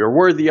feel that we're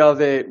worthy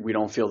of it. We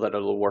don't feel that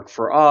it'll work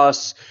for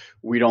us.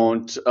 We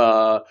don't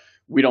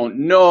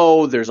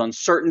know. There's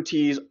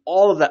uncertainties,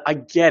 all of that. I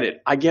get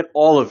it. I get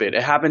all of it.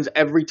 It happens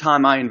every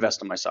time I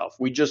invest in myself.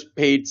 We just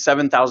paid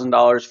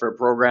 $7,000 for a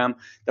program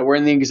that we're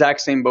in the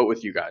exact same boat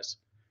with you guys.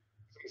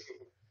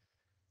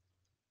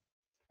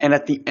 And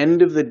at the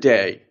end of the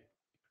day,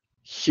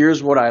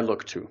 here's what I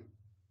look to.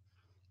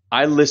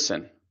 I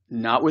listen,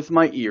 not with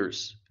my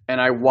ears and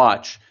I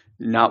watch,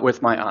 not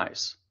with my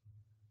eyes.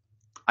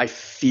 I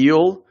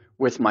feel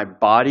with my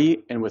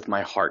body and with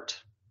my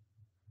heart.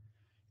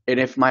 And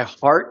if my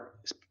heart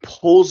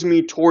pulls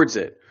me towards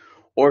it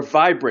or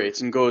vibrates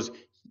and goes,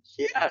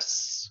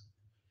 yes,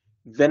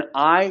 then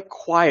I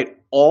quiet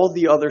all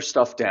the other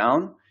stuff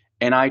down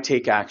and I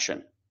take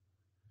action.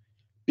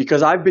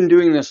 Because I've been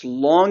doing this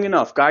long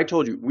enough. Guy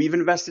told you, we've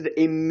invested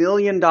 $1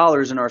 million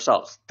in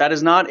ourselves. That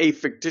is not a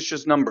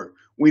fictitious number.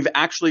 We've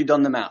actually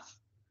done the math.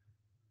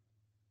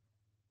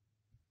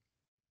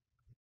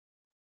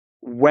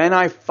 When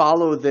I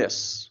follow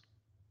this,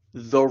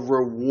 the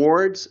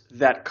rewards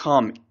that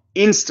come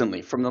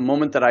instantly from the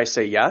moment that I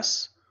say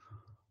yes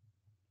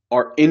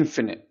are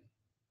infinite.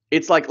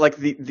 It's like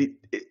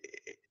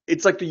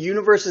it's like the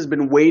universe has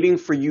been waiting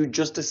for you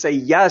just to say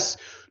yes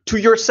to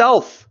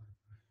yourself.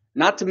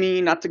 Not to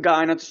me, not to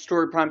Guy, not to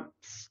Story Prime,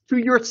 to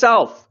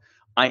yourself.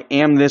 I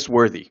am this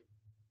worthy.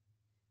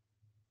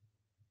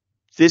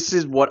 This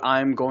is what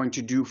I'm going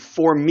to do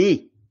for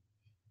me.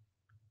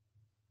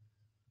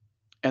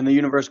 And the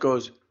universe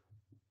goes,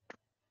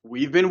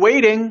 we've been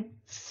waiting.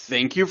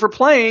 Thank you for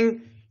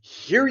playing.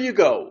 Here you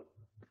go.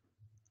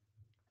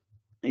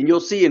 And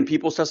you'll see in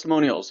people's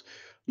testimonials,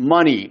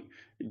 money,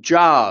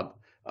 job,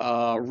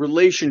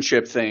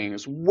 relationship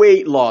things,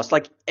 weight loss,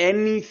 like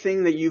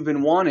anything that you've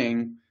been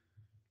wanting,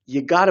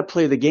 you got to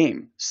play the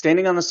game.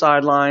 Standing on the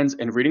sidelines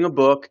and reading a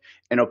book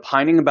and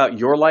opining about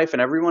your life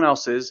and everyone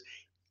else's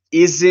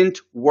isn't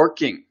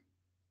working.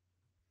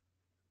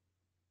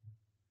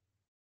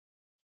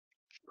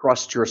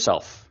 Trust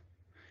yourself.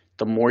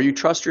 The more you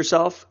trust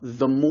yourself,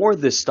 the more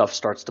this stuff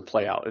starts to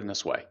play out in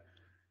this way.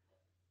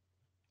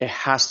 It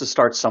has to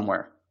start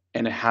somewhere,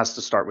 and it has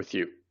to start with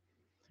you.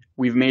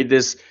 We've made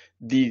this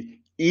the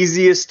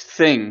easiest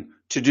thing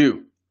to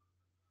do.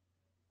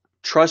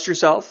 Trust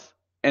yourself,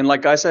 and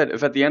like I said,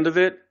 if at the end of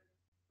it,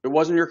 it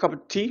wasn't your cup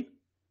of tea,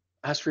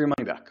 ask for your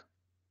money back.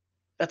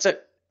 That's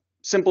it.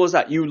 Simple as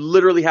that. You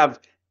literally have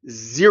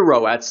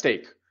zero at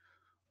stake.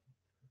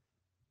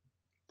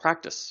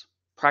 Practice.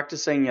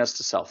 Practice saying yes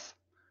to self.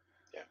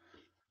 Yeah.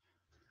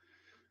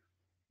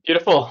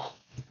 Beautiful. All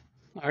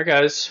right,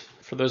 guys.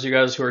 For those of you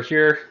guys who are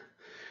here,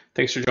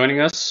 thanks for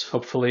joining us.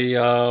 Hopefully,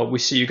 we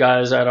see you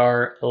guys at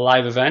our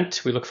live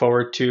event. We look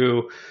forward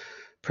to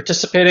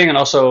participating and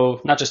also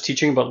not just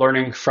teaching, but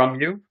learning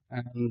from you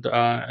and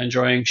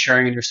enjoying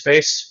sharing in your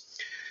space.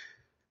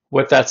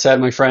 With that said,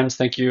 my friends,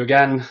 thank you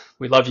again.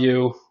 We love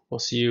you. We'll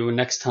see you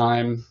next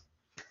time.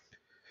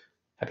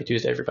 Happy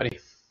Tuesday, everybody.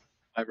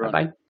 Bye, everyone. Bye-bye.